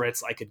my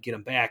threats, I could get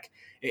them back,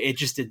 it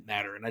just didn't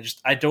matter. And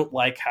I don't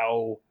like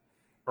how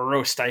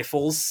Uro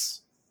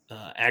stifles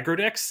aggro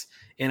decks,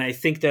 and I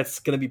think that's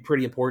going to be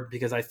pretty important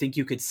because I think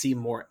you could see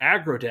more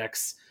aggro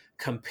decks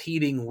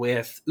competing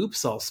with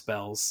Upsal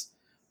spells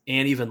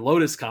and even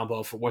Lotus combo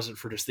if it wasn't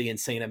for just the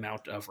insane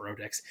amount of Uro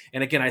decks.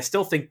 And again, I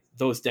still think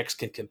those decks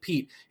can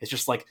compete. It's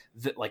just like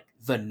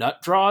the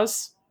nut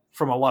draws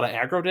from a lot of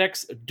aggro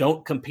decks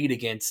don't compete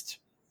against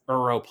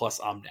Uro plus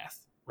Omnath,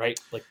 right?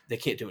 Like they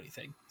can't do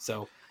anything.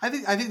 So I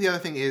think the other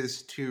thing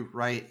is too,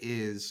 right,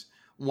 is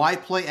why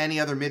play any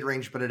other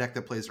mid-range but a deck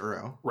that plays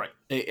Uro? Right.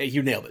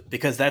 You nailed it,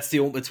 because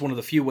it's one of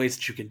the few ways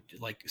that you can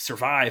like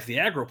survive the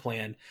aggro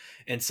plan.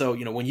 And so,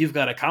 you know, when you've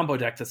got a combo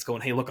deck that's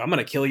going, hey, look, I'm going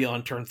to kill you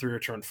on turn 3 or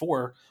turn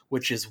 4,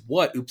 which is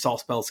what Upsal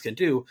spells can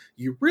do,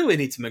 you really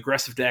need some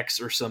aggressive decks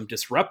or some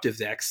disruptive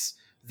decks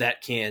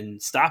that can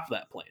stop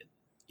that plan,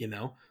 you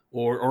know,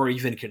 or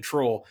even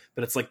control.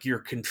 But it's like your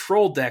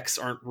control decks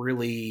aren't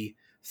really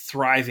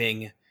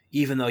thriving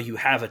even though you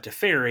have a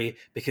Teferi,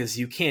 because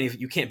you can't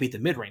beat the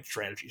mid-range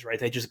strategies, right?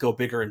 They just go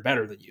bigger and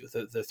better than you.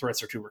 The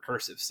threats are too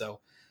recursive.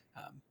 So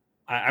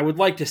I would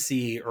like to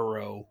see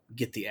Uro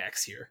get the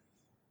axe here.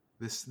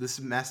 This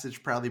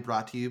message proudly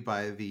brought to you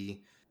by the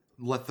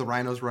Let the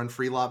Rhinos Run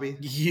Free lobby.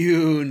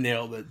 You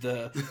nailed it.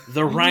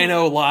 The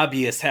Rhino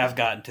lobbyists have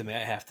gotten to me, I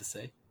have to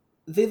say.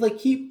 They like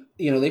keep,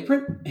 you know, they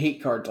print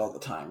hate cards all the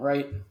time,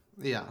 right?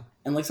 Yeah.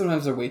 And like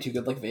sometimes they're way too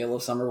good, like Veil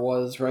of Summer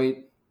was,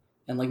 right?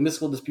 And like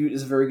Mystical Dispute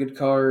is a very good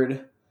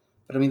card.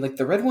 But I mean, like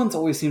the red ones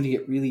always seem to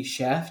get really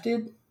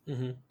shafted.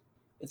 Mm-hmm.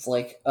 It's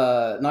like,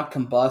 not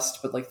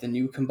Combust, but like the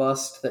new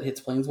Combust that hits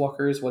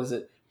Planeswalkers. What is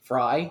it?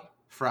 Fry?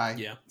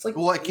 Yeah. It's like,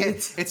 well,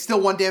 it's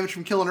still 1 damage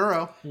from killing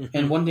Uro.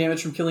 And 1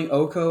 damage from killing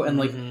Oko. And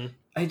like,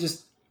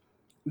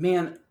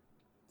 man,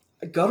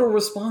 Guttural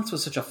Response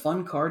was such a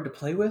fun card to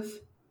play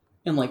with.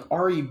 And like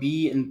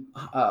REB and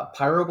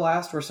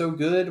Pyroblast were so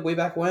good way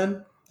back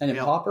when. And in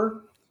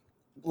Pauper.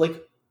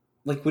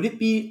 Like, would it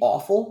be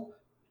awful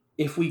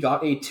if we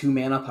got a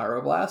 2-mana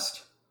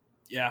Pyroblast?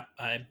 Yeah,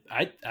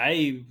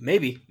 I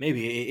maybe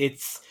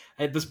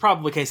there's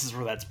probably cases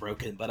where that's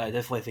broken, but I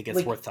definitely think it's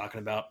like, worth talking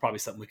about. Probably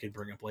something we could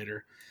bring up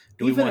later.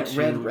 Even at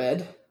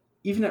red,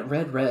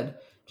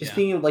 just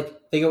being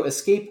like, they go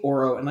escape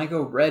Uro, and I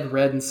go red,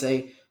 and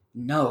say,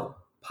 no,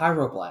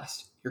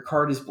 Pyroblast, your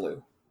card is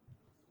blue.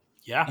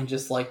 Yeah. And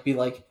just like, be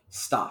like,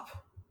 stop.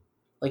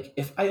 Like,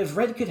 if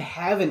red could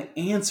have an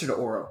answer to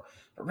Uro,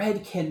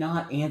 red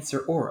cannot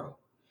answer Uro.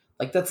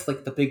 Like, that's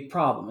like the big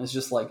problem. It's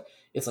just like,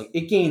 it's like,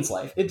 it gains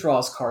life, it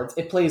draws cards,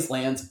 it plays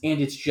lands, and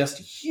it's just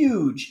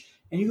huge.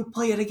 And you can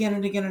play it again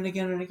and again and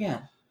again and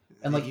again.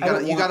 And like, you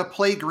gotta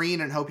play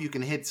green and hope you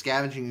can hit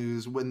Scavenging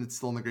Ooze when it's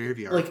still in the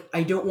graveyard. Like,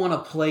 I don't want to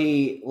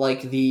play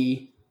like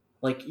the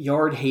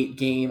yard hate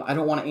game. I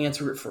don't want to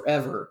answer it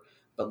forever.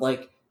 But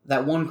like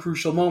that one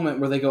crucial moment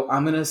where they go,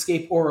 "I'm going to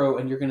escape Oro,"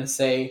 and you're going to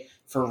say,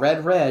 "For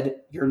red,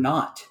 you're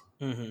not."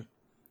 Mm-hmm.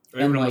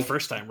 And the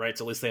first time, right?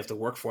 So at least they have to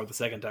work for it the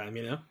second time,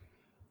 you know?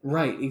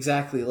 Right,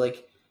 exactly.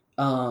 Like,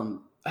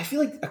 I feel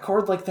like a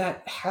card like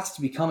that has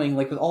to be coming.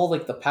 Like with all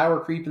like the power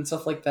creep and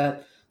stuff like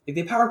that. Like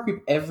they power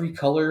creep every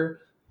color,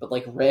 but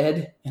like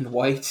red and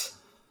white.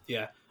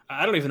 Yeah.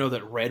 I don't even know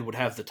that red would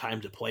have the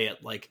time to play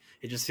it. Like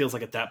it just feels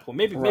like at that point,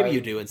 maybe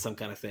you do in some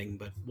kind of thing,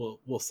 but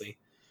we'll see.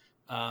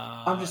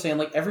 I'm just saying,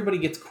 like everybody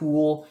gets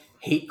cool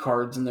hate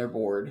cards in their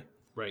board,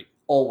 right?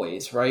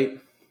 Always, right?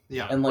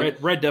 Yeah, and like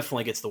red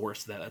definitely gets the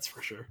worst of that. That's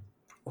for sure.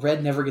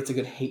 Red never gets a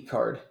good hate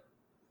card.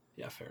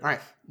 Yeah, fair. All right,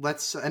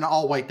 and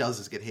all white does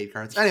is get hate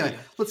cards. Anyway,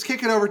 let's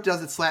kick it over.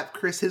 Does it slap?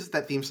 Chris, his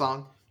that theme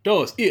song.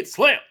 Does it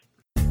slap?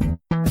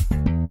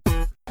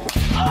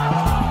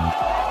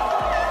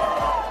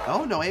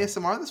 Oh, no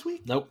ASMR this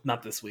week? Nope,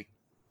 not this week.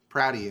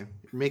 Proud of you.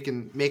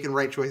 You're making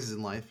right choices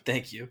in life.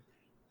 Thank you.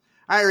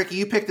 All right, Ricky,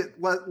 you picked it.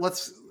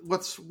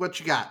 What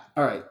you got?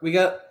 All right, we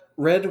got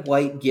Red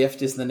White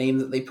Gift is the name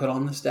that they put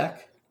on this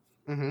deck.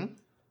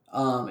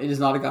 Mm-hmm. It is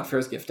not a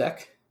Godfar's Gift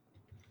deck.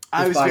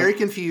 I was very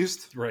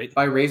confused. Right.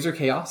 By Razor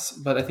Chaos,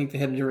 but I think they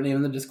had a different name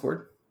in the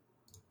Discord.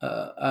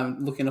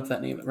 I'm looking up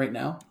that name right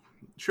now.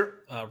 Sure.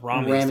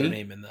 Rami is their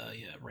name in the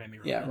Rami.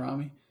 Yeah,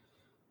 Rami.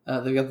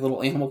 They've got the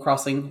little Animal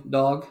Crossing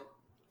dog.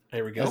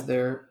 There we go. As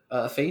their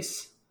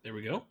face. There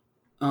we go.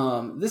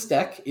 This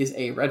deck is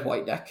a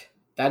red-white deck.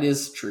 That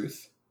is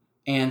truth.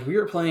 And we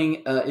are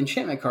playing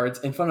enchantment cards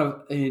in front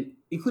of,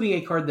 including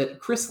a card that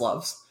Chris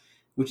loves,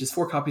 which is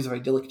 4 copies of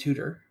Idyllic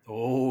Tutor.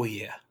 Oh,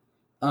 yeah.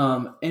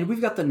 And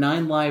we've got the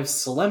 9 lives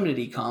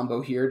Solemnity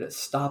combo here to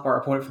stop our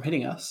opponent from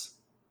hitting us.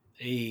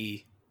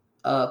 Hey.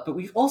 But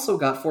we've also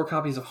got 4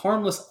 copies of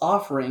Harmless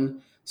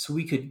Offering, so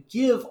we could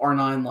give our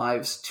 9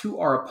 lives to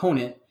our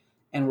opponent.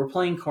 And we're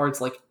playing cards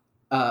like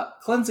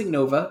Cleansing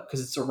Nova,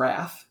 because it's a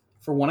Wrath.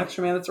 For 1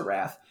 extra mana, it's a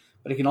Wrath.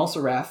 But it can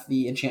also Wrath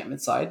the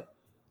enchantment side.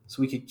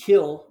 So we could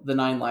kill the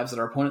 9 lives that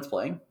our opponent's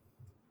playing.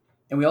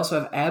 And we also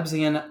have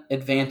Abzan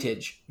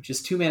Advantage, which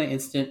is 2 mana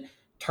instant.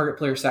 Target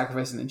player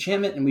sacrifice an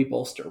enchantment, and we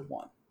bolster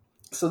 1.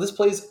 So this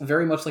plays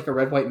very much like a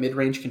red-white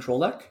mid-range control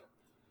deck,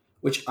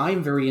 which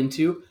I'm very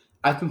into.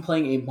 I've been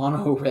playing a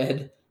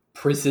mono-red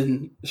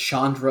Prison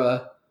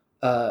Chandra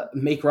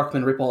make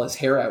Ruckman rip all his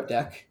hair out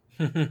deck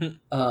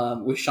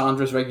with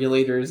Chandra's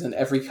regulators and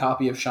every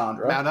copy of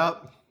Chandra. Mount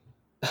up.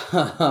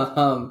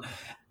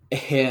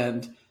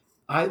 And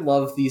I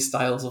love these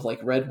styles of like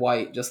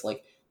red-white, just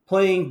like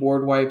playing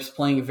board wipes,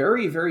 playing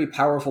very, very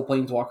powerful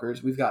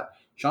planeswalkers. We've got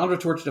Chandra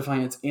Torch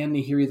Defiance and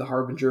Nahiri the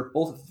Harbinger,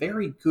 both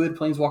very good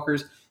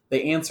planeswalkers.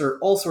 They answer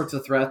all sorts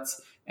of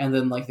threats, and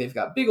then like they've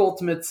got big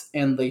ultimates,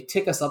 and they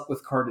tick us up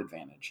with card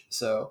advantage.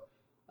 So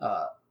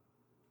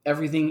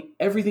everything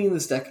in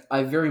this deck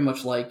I very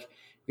much like.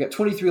 We got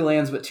 23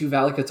 lands, but 2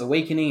 Valakuth's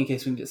Awakening in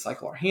case we need to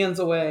cycle our hands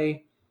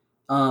away.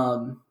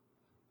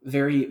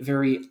 Very,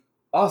 very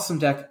awesome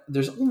deck.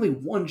 There's only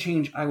one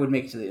change I would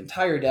make to the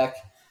entire deck,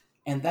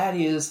 and that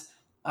is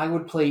I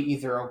would play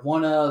either a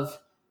 1 of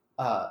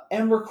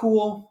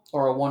Emrakul,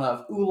 or a 1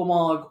 of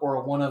Ulamog, or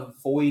a 1 of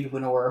Void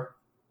Winnower,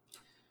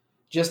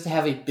 just to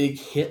have a big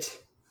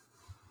hit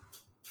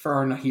for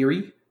our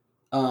Nahiri.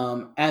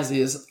 As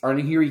is, our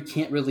Nahiri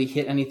can't really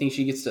hit anything.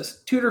 She gets to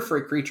tutor for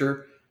a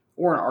creature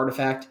or an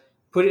artifact,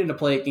 put it into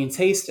play, it gains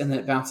haste, and then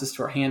it bounces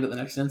to our hand at the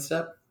next end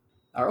step.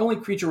 Our only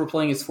creature we're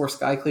playing is for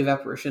Skyclave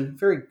Apparition.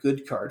 Very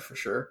good card for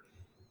sure.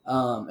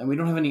 And we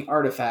don't have any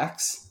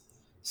artifacts.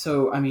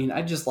 So, I mean,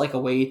 I'd just like a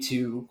way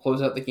to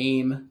close out the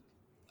game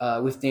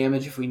with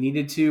damage if we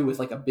needed to, with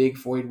like a big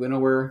Void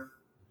Winnower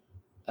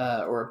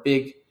or a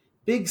big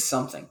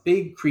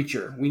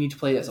creature we need to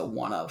play as a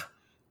 1 of.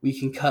 We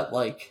can cut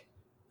like,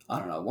 I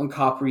don't know, one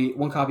copy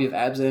of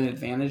Abzan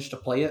Advantage to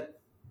play it.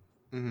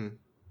 Mm-hmm.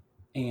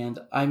 And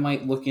I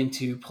might look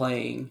into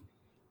playing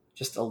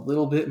just a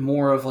little bit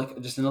more of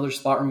like just another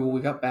spot removal.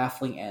 We've got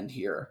Baffling End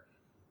here,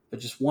 but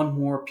just one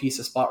more piece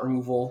of spot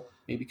removal,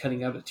 maybe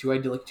cutting out 2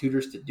 Idyllic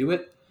Tutors to do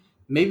it.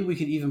 Maybe we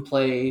could even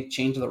play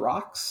Chain to the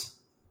Rocks.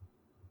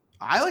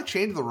 I like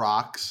Chain to the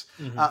Rocks.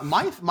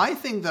 Mm-hmm. My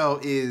thing though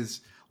is,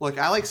 look,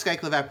 I like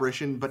Skyclave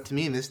Apparition, but to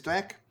me in this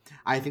deck,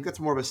 I think that's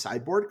more of a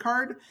sideboard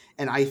card,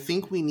 and I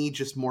think we need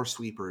just more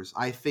sweepers.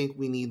 I think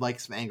we need like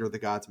some Anger of the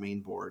Gods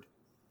main board.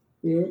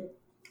 Mm-hmm.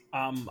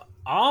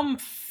 I'm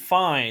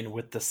fine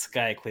with the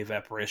Skyclave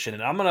Apparition,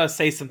 and I'm gonna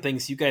say some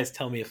things. You guys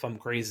tell me if I'm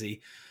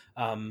crazy.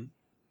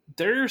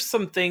 There's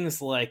some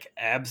things like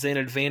Abzan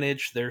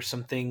Advantage. There's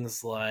some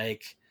things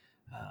like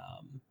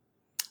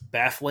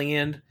Baffling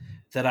End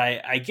that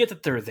I get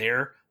that they're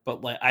there,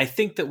 but like I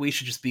think that we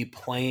should just be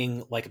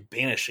playing like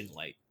Banishing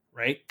Light,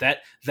 right?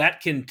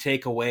 That can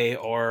take away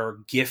our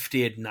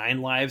gifted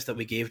 9 lives that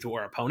we gave to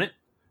our opponent.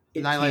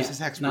 9 lives is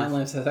hexproof. 9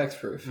 lives has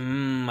hexproof.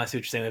 I see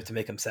what you're saying. We have to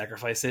make him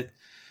sacrifice it.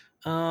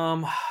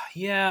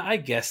 Yeah, I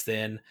guess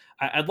then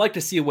I'd like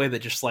to see a way that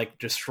just like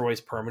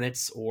destroys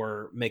permanents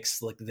or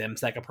makes like them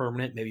sack a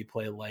permanent. Maybe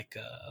play like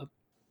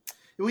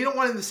We don't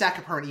want them to sack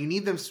a permanent. You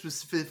need them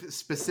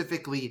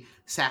specifically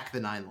sack the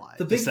 9 lives.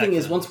 The big thing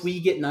is once we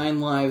get 9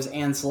 lives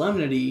and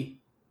Solemnity,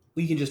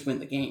 we can just win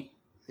the game.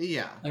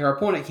 Yeah. Like our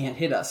opponent can't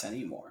hit us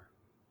anymore.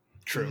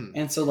 True. Mhm.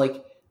 And so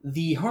like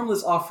the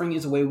Harmless Offering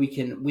is a way we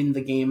can win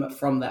the game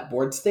from that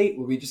board state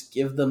where we just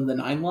give them the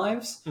 9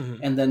 lives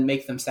and then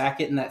make them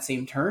sack it in that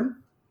same turn.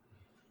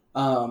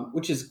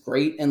 Which is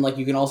great. And like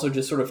you can also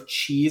just sort of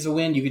cheese a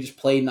win. You could just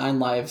play 9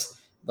 lives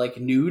like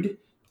nude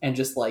and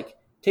just like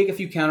take a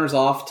few counters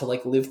off to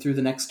like live through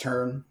the next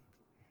turn.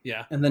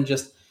 Yeah. And then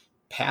just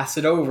pass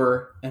it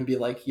over and be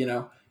like,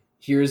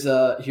 here's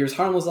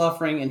Harmless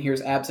Offering and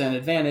here's Absent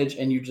Advantage,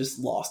 and you just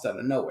lost out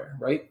of nowhere,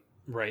 right?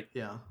 Right.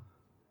 Yeah.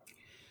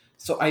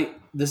 So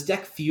this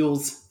deck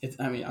feels,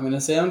 I'm going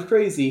to sound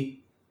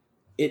crazy.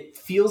 It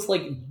feels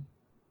like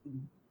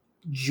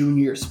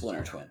junior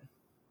Splinter Twin.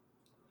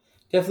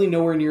 Definitely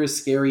nowhere near as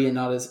scary and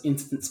not as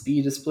instant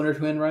speed as Splinter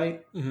Twin,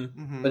 right?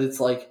 Mm-hmm. Mm-hmm. But it's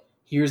like,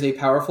 here's a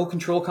powerful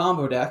control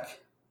combo deck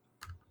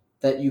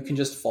that you can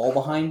just fall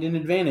behind an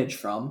advantage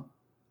from.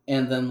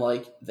 And then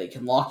like they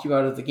can lock you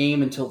out of the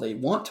game until they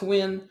want to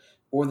win,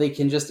 or they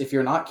can just, if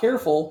you're not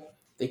careful,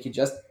 they can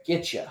just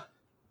get you.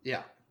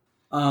 Yeah.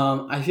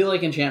 I feel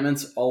like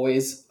enchantment's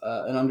always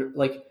an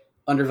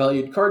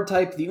undervalued card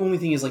type. The only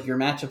thing is like your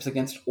matchups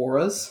against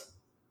auras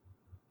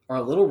are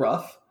a little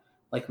rough.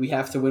 Like we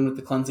have to win with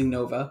the Cleansing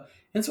Nova.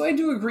 And so I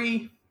do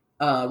agree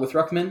with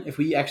Ruckman, if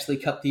we actually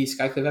cut the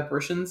Skyclave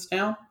Apparitions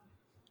down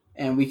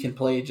and we can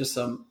play just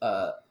some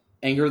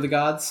Anger of the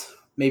Gods,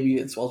 maybe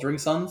it's Sweltering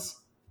Suns.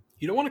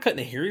 You don't want to cut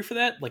Nahiri for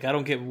that? Like, I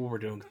don't get what we're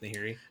doing with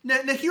Nahiri.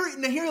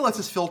 Nahiri lets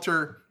us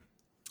filter.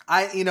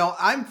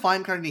 I'm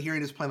fine cutting Nahiri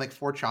and just playing like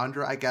 4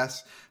 Chandra, I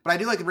guess. But I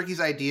do like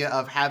Ricky's idea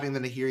of having the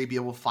Nahiri be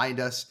able to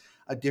find us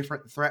a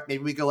different threat.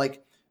 Maybe we go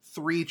like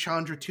 3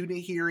 Chandra, 2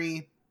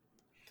 Nahiri.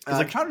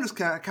 Chandra just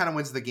kind of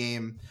wins the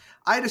game.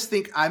 I just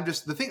think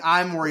the thing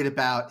I'm worried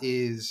about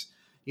is,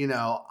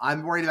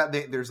 I'm worried about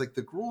there's like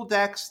the Gruul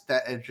decks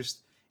that are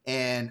just,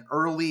 and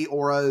early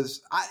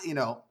auras.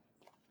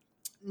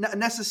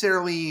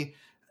 Necessarily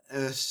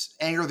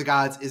Anger of the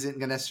Gods isn't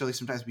going to necessarily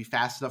sometimes be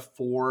fast enough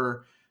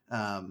for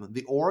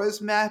the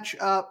auras match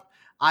up.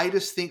 I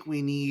just think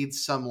we need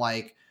some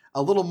like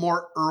a little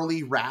more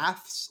early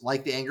wraths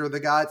like the Anger of the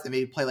Gods, and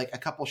maybe play like a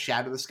couple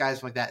Shadow of the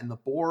Skies like that in the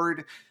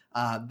board.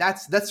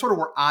 That's sort of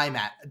where I'm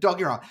at. Don't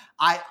get me wrong.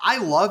 I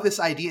love this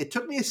idea. It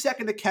took me a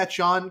second to catch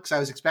on because I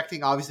was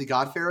expecting obviously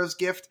God Pharaoh's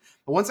Gift,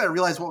 but once I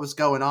realized what was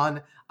going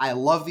on, I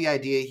love the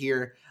idea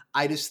here.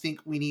 I just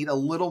think we need a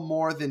little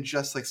more than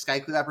just like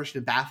Skyclave Apparition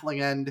and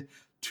Baffling End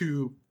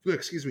to,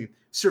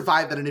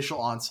 survive that initial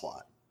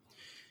onslaught.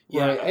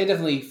 Yeah, right. I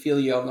definitely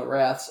feel you on the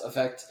Wraths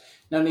effect.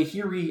 Now,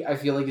 Nahiri, I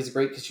feel like is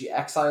great because she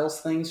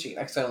exiles things. She can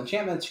exile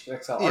enchantments. She can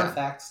exile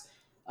artifacts.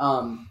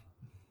 I'm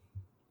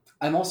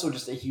also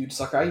just a huge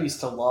sucker. I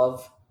used to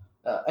love.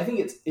 I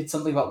think it's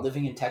something about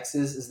living in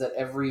Texas is that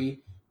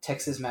every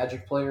Texas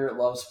Magic player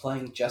loves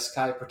playing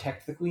Jeskai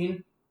Protect the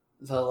Queen.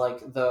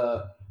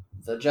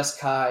 The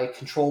Jeskai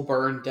Control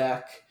Burn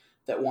deck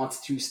that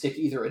wants to stick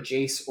either a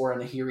Jace or a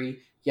Nahiri.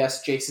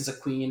 Yes, Jace is a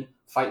queen.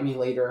 Fight me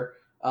later.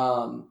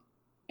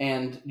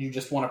 And you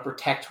just want to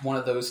protect one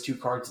of those 2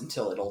 cards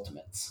until it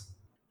ultimates.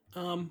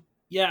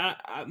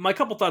 My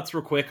couple thoughts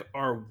real quick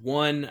are,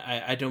 one,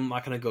 I'm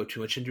not going to go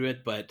too much into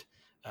it, but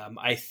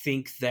I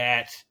think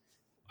that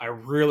I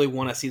really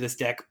want to see this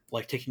deck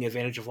like taking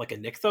advantage of like a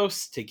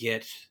Nykthos to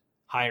get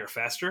higher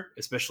faster,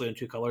 especially in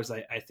 2 colors.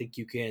 I think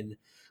you can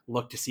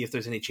look to see if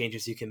there's any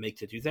changes you can make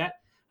to do that.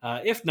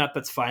 If not,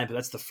 that's fine, but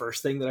that's the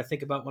first thing that I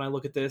think about when I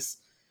look at this.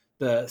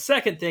 The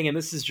second thing, and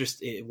this is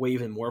just way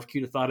even more of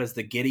cute a thought, is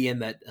the Gideon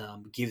that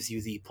gives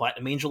you the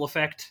Platinum Angel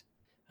effect.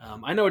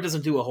 I know it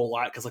doesn't do a whole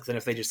lot, because like then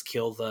if they just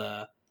kill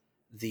the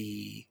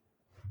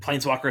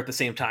Planeswalker at the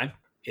same time,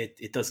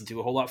 it doesn't do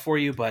a whole lot for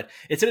you, but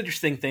it's an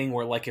interesting thing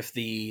where like if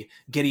the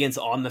Gideon's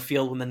on the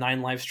field when the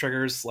 9 lives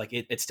triggers, like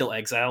it still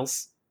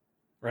exiles,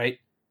 right?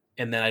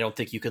 And then I don't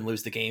think you can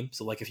lose the game.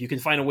 So like if you can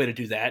find a way to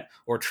do that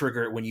or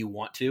trigger it when you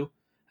want to,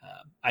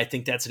 I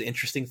think that's an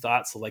interesting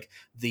thought. So like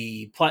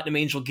the Platinum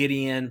Angel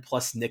Gideon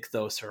plus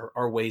Nykthos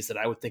are ways that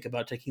I would think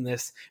about taking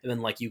this. And then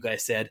like you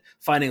guys said,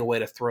 finding a way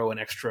to throw an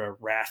extra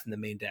Wrath in the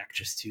main deck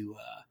just to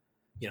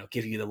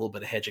give you the little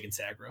bit of hedge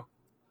against aggro.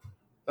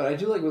 But I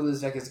do like where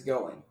this deck is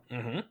going.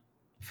 Mm-hmm.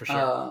 For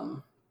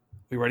sure.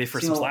 We ready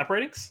for some slap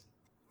ratings?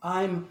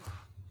 I'm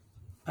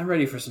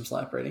ready for some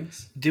slap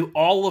ratings. Do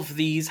all of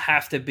these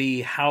have to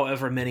be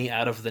however many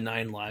out of the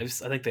 9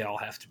 lives? I think they all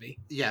have to be.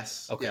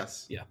 Yes. Okay.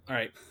 Yes. Yeah. All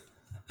right.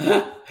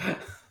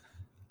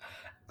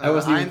 I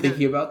wasn't even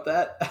thinking about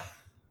that.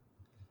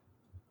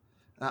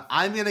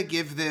 I'm going to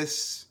give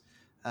this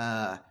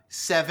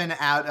 7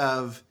 out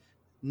of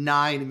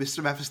 9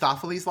 Mr.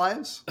 Mephistopheles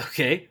lives.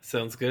 Okay.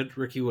 Sounds good.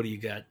 Ricky, what do you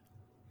got?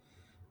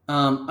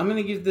 I'm going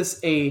to give this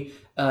a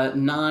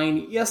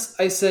 9. Yes,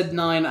 I said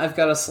 9. I've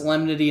got a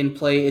Solemnity in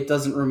play. It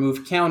doesn't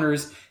remove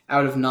counters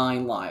out of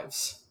 9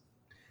 lives.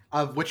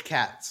 Of which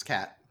cat's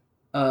cat?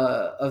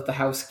 Of the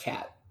house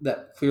cat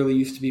that clearly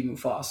used to be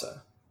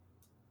Mufasa.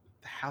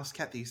 The house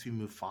cat that used to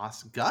be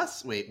Mufasa?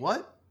 Gus? Wait,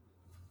 what?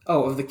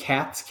 Oh, of the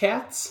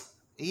cats?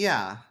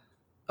 Yeah.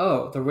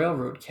 Oh, the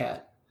railroad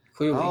cat.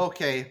 Clearly. Oh,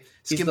 okay.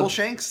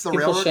 Skimbleshanks, the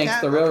railroad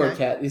cat? The railroad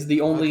cat is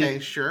the only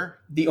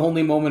the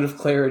only moment of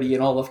clarity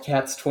in all of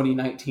Cats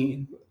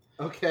 2019.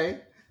 Okay.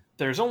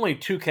 There's only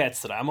 2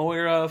 cats that I'm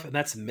aware of, and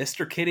that's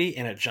Mr. Kitty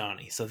and a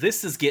Johnny. So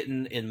this is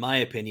getting, in my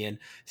opinion,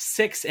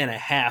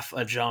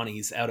 6.5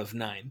 Johnnies out of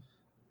 9.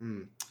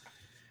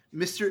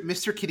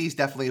 Mr. Kitty's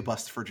definitely a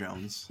bust for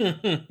Jones.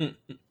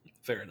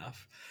 Fair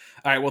enough.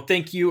 All right, well,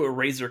 thank you,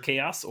 Razor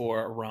Chaos,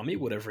 or Rami,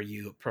 whatever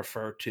you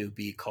prefer to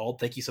be called.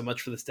 Thank you so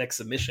much for this deck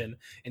submission.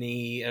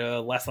 Any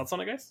last thoughts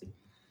on it, guys?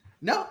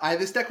 No,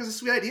 this deck was a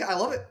sweet idea. I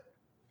love it.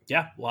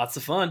 Yeah, lots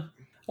of fun.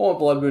 I want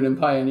Blood Moon and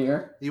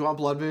Pioneer. You want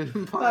Blood Moon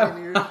and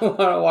Pioneer? I want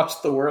to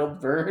watch the world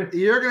burn.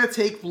 You're going to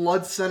take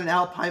Blood Sun and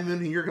Alpine Moon,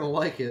 and you're going to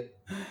like it.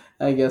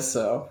 I guess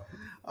so.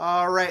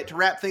 All right, to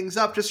wrap things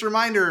up, just a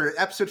reminder,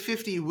 episode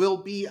 50 will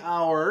be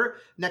our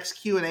next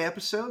Q&A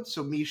episode,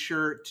 so be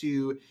sure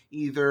to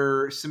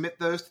either submit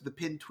those to the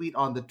pinned tweet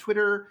on the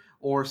Twitter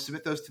or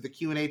submit those to the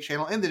Q&A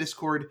channel in the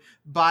Discord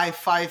by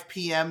 5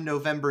 p.m.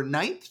 November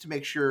 9th to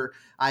make sure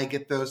I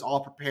get those all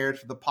prepared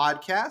for the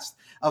podcast.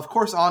 Of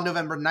course, on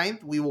November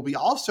 9th, we will be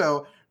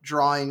also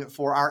drawing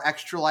for our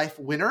Extra Life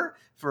winner.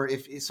 For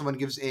if someone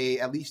gives donate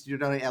at least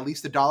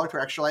 $1 to our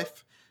Extra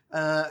Life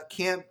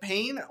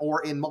campaign,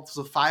 or in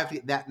multiples of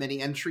 5, that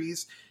many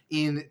entries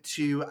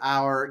into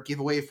our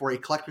giveaway for a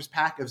collector's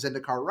pack of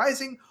Zendikar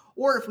Rising.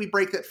 Or if we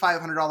break that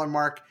 $500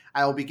 mark,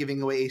 I will be giving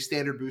away a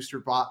standard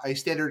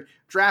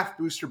draft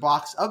booster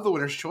box of the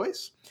winner's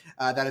choice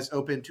that is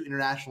open to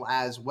international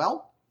as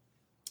well.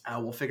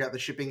 We'll figure out the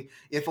shipping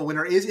if a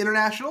winner is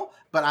international,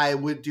 but I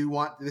do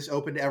want this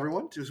open to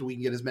everyone so we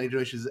can get as many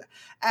donations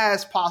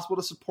as possible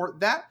to support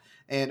that.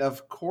 And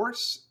of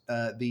course,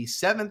 the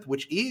 7th,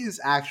 which is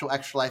actual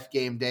Extra Life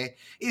Game Day,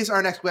 is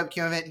our next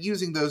webcam event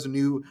using those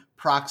new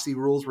proxy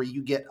rules where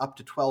you get up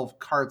to 12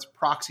 cards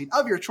proxied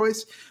of your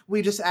choice.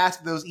 We just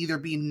ask those either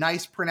be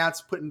nice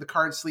printouts put in the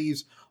card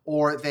sleeves,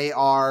 or they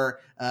are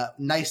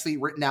nicely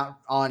written out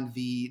on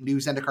the new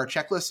Zendikar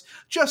checklist,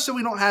 just so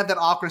we don't have that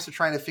awkwardness of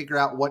trying to figure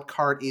out what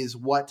card is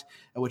what,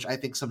 which I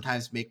think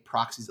sometimes make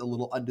proxies a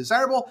little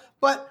undesirable.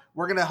 But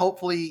we're going to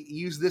hopefully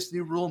use this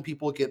new rule and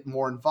people get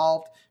more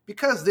involved,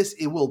 because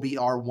it will be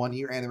our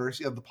 1-year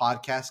anniversary of the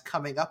podcast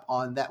coming up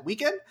on that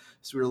weekend.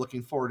 So we're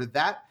looking forward to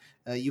that.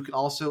 You can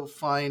also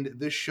find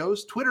this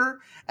show's Twitter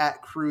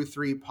at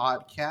Crew3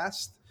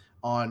 Podcast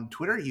on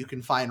Twitter. You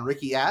can find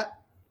Ricky at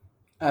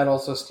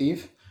also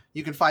Steve.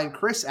 You can find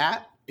Chris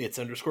at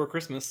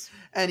its_Christmas.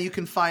 And you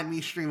can find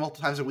me stream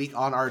multiple times a week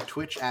on our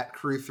Twitch at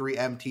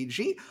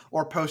Crew3MTG,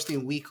 or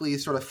posting weekly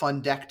sort of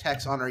fun deck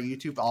techs on our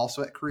YouTube,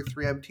 also at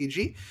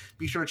Crew3MTG.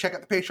 Be sure to check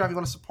out the Patreon if you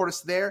want to support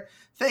us there.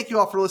 Thank you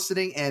all for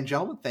listening, and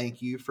gentlemen,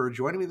 thank you for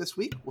joining me this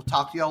week. We'll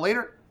talk to you all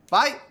later.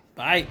 Bye.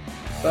 Bye.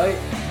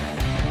 Bye.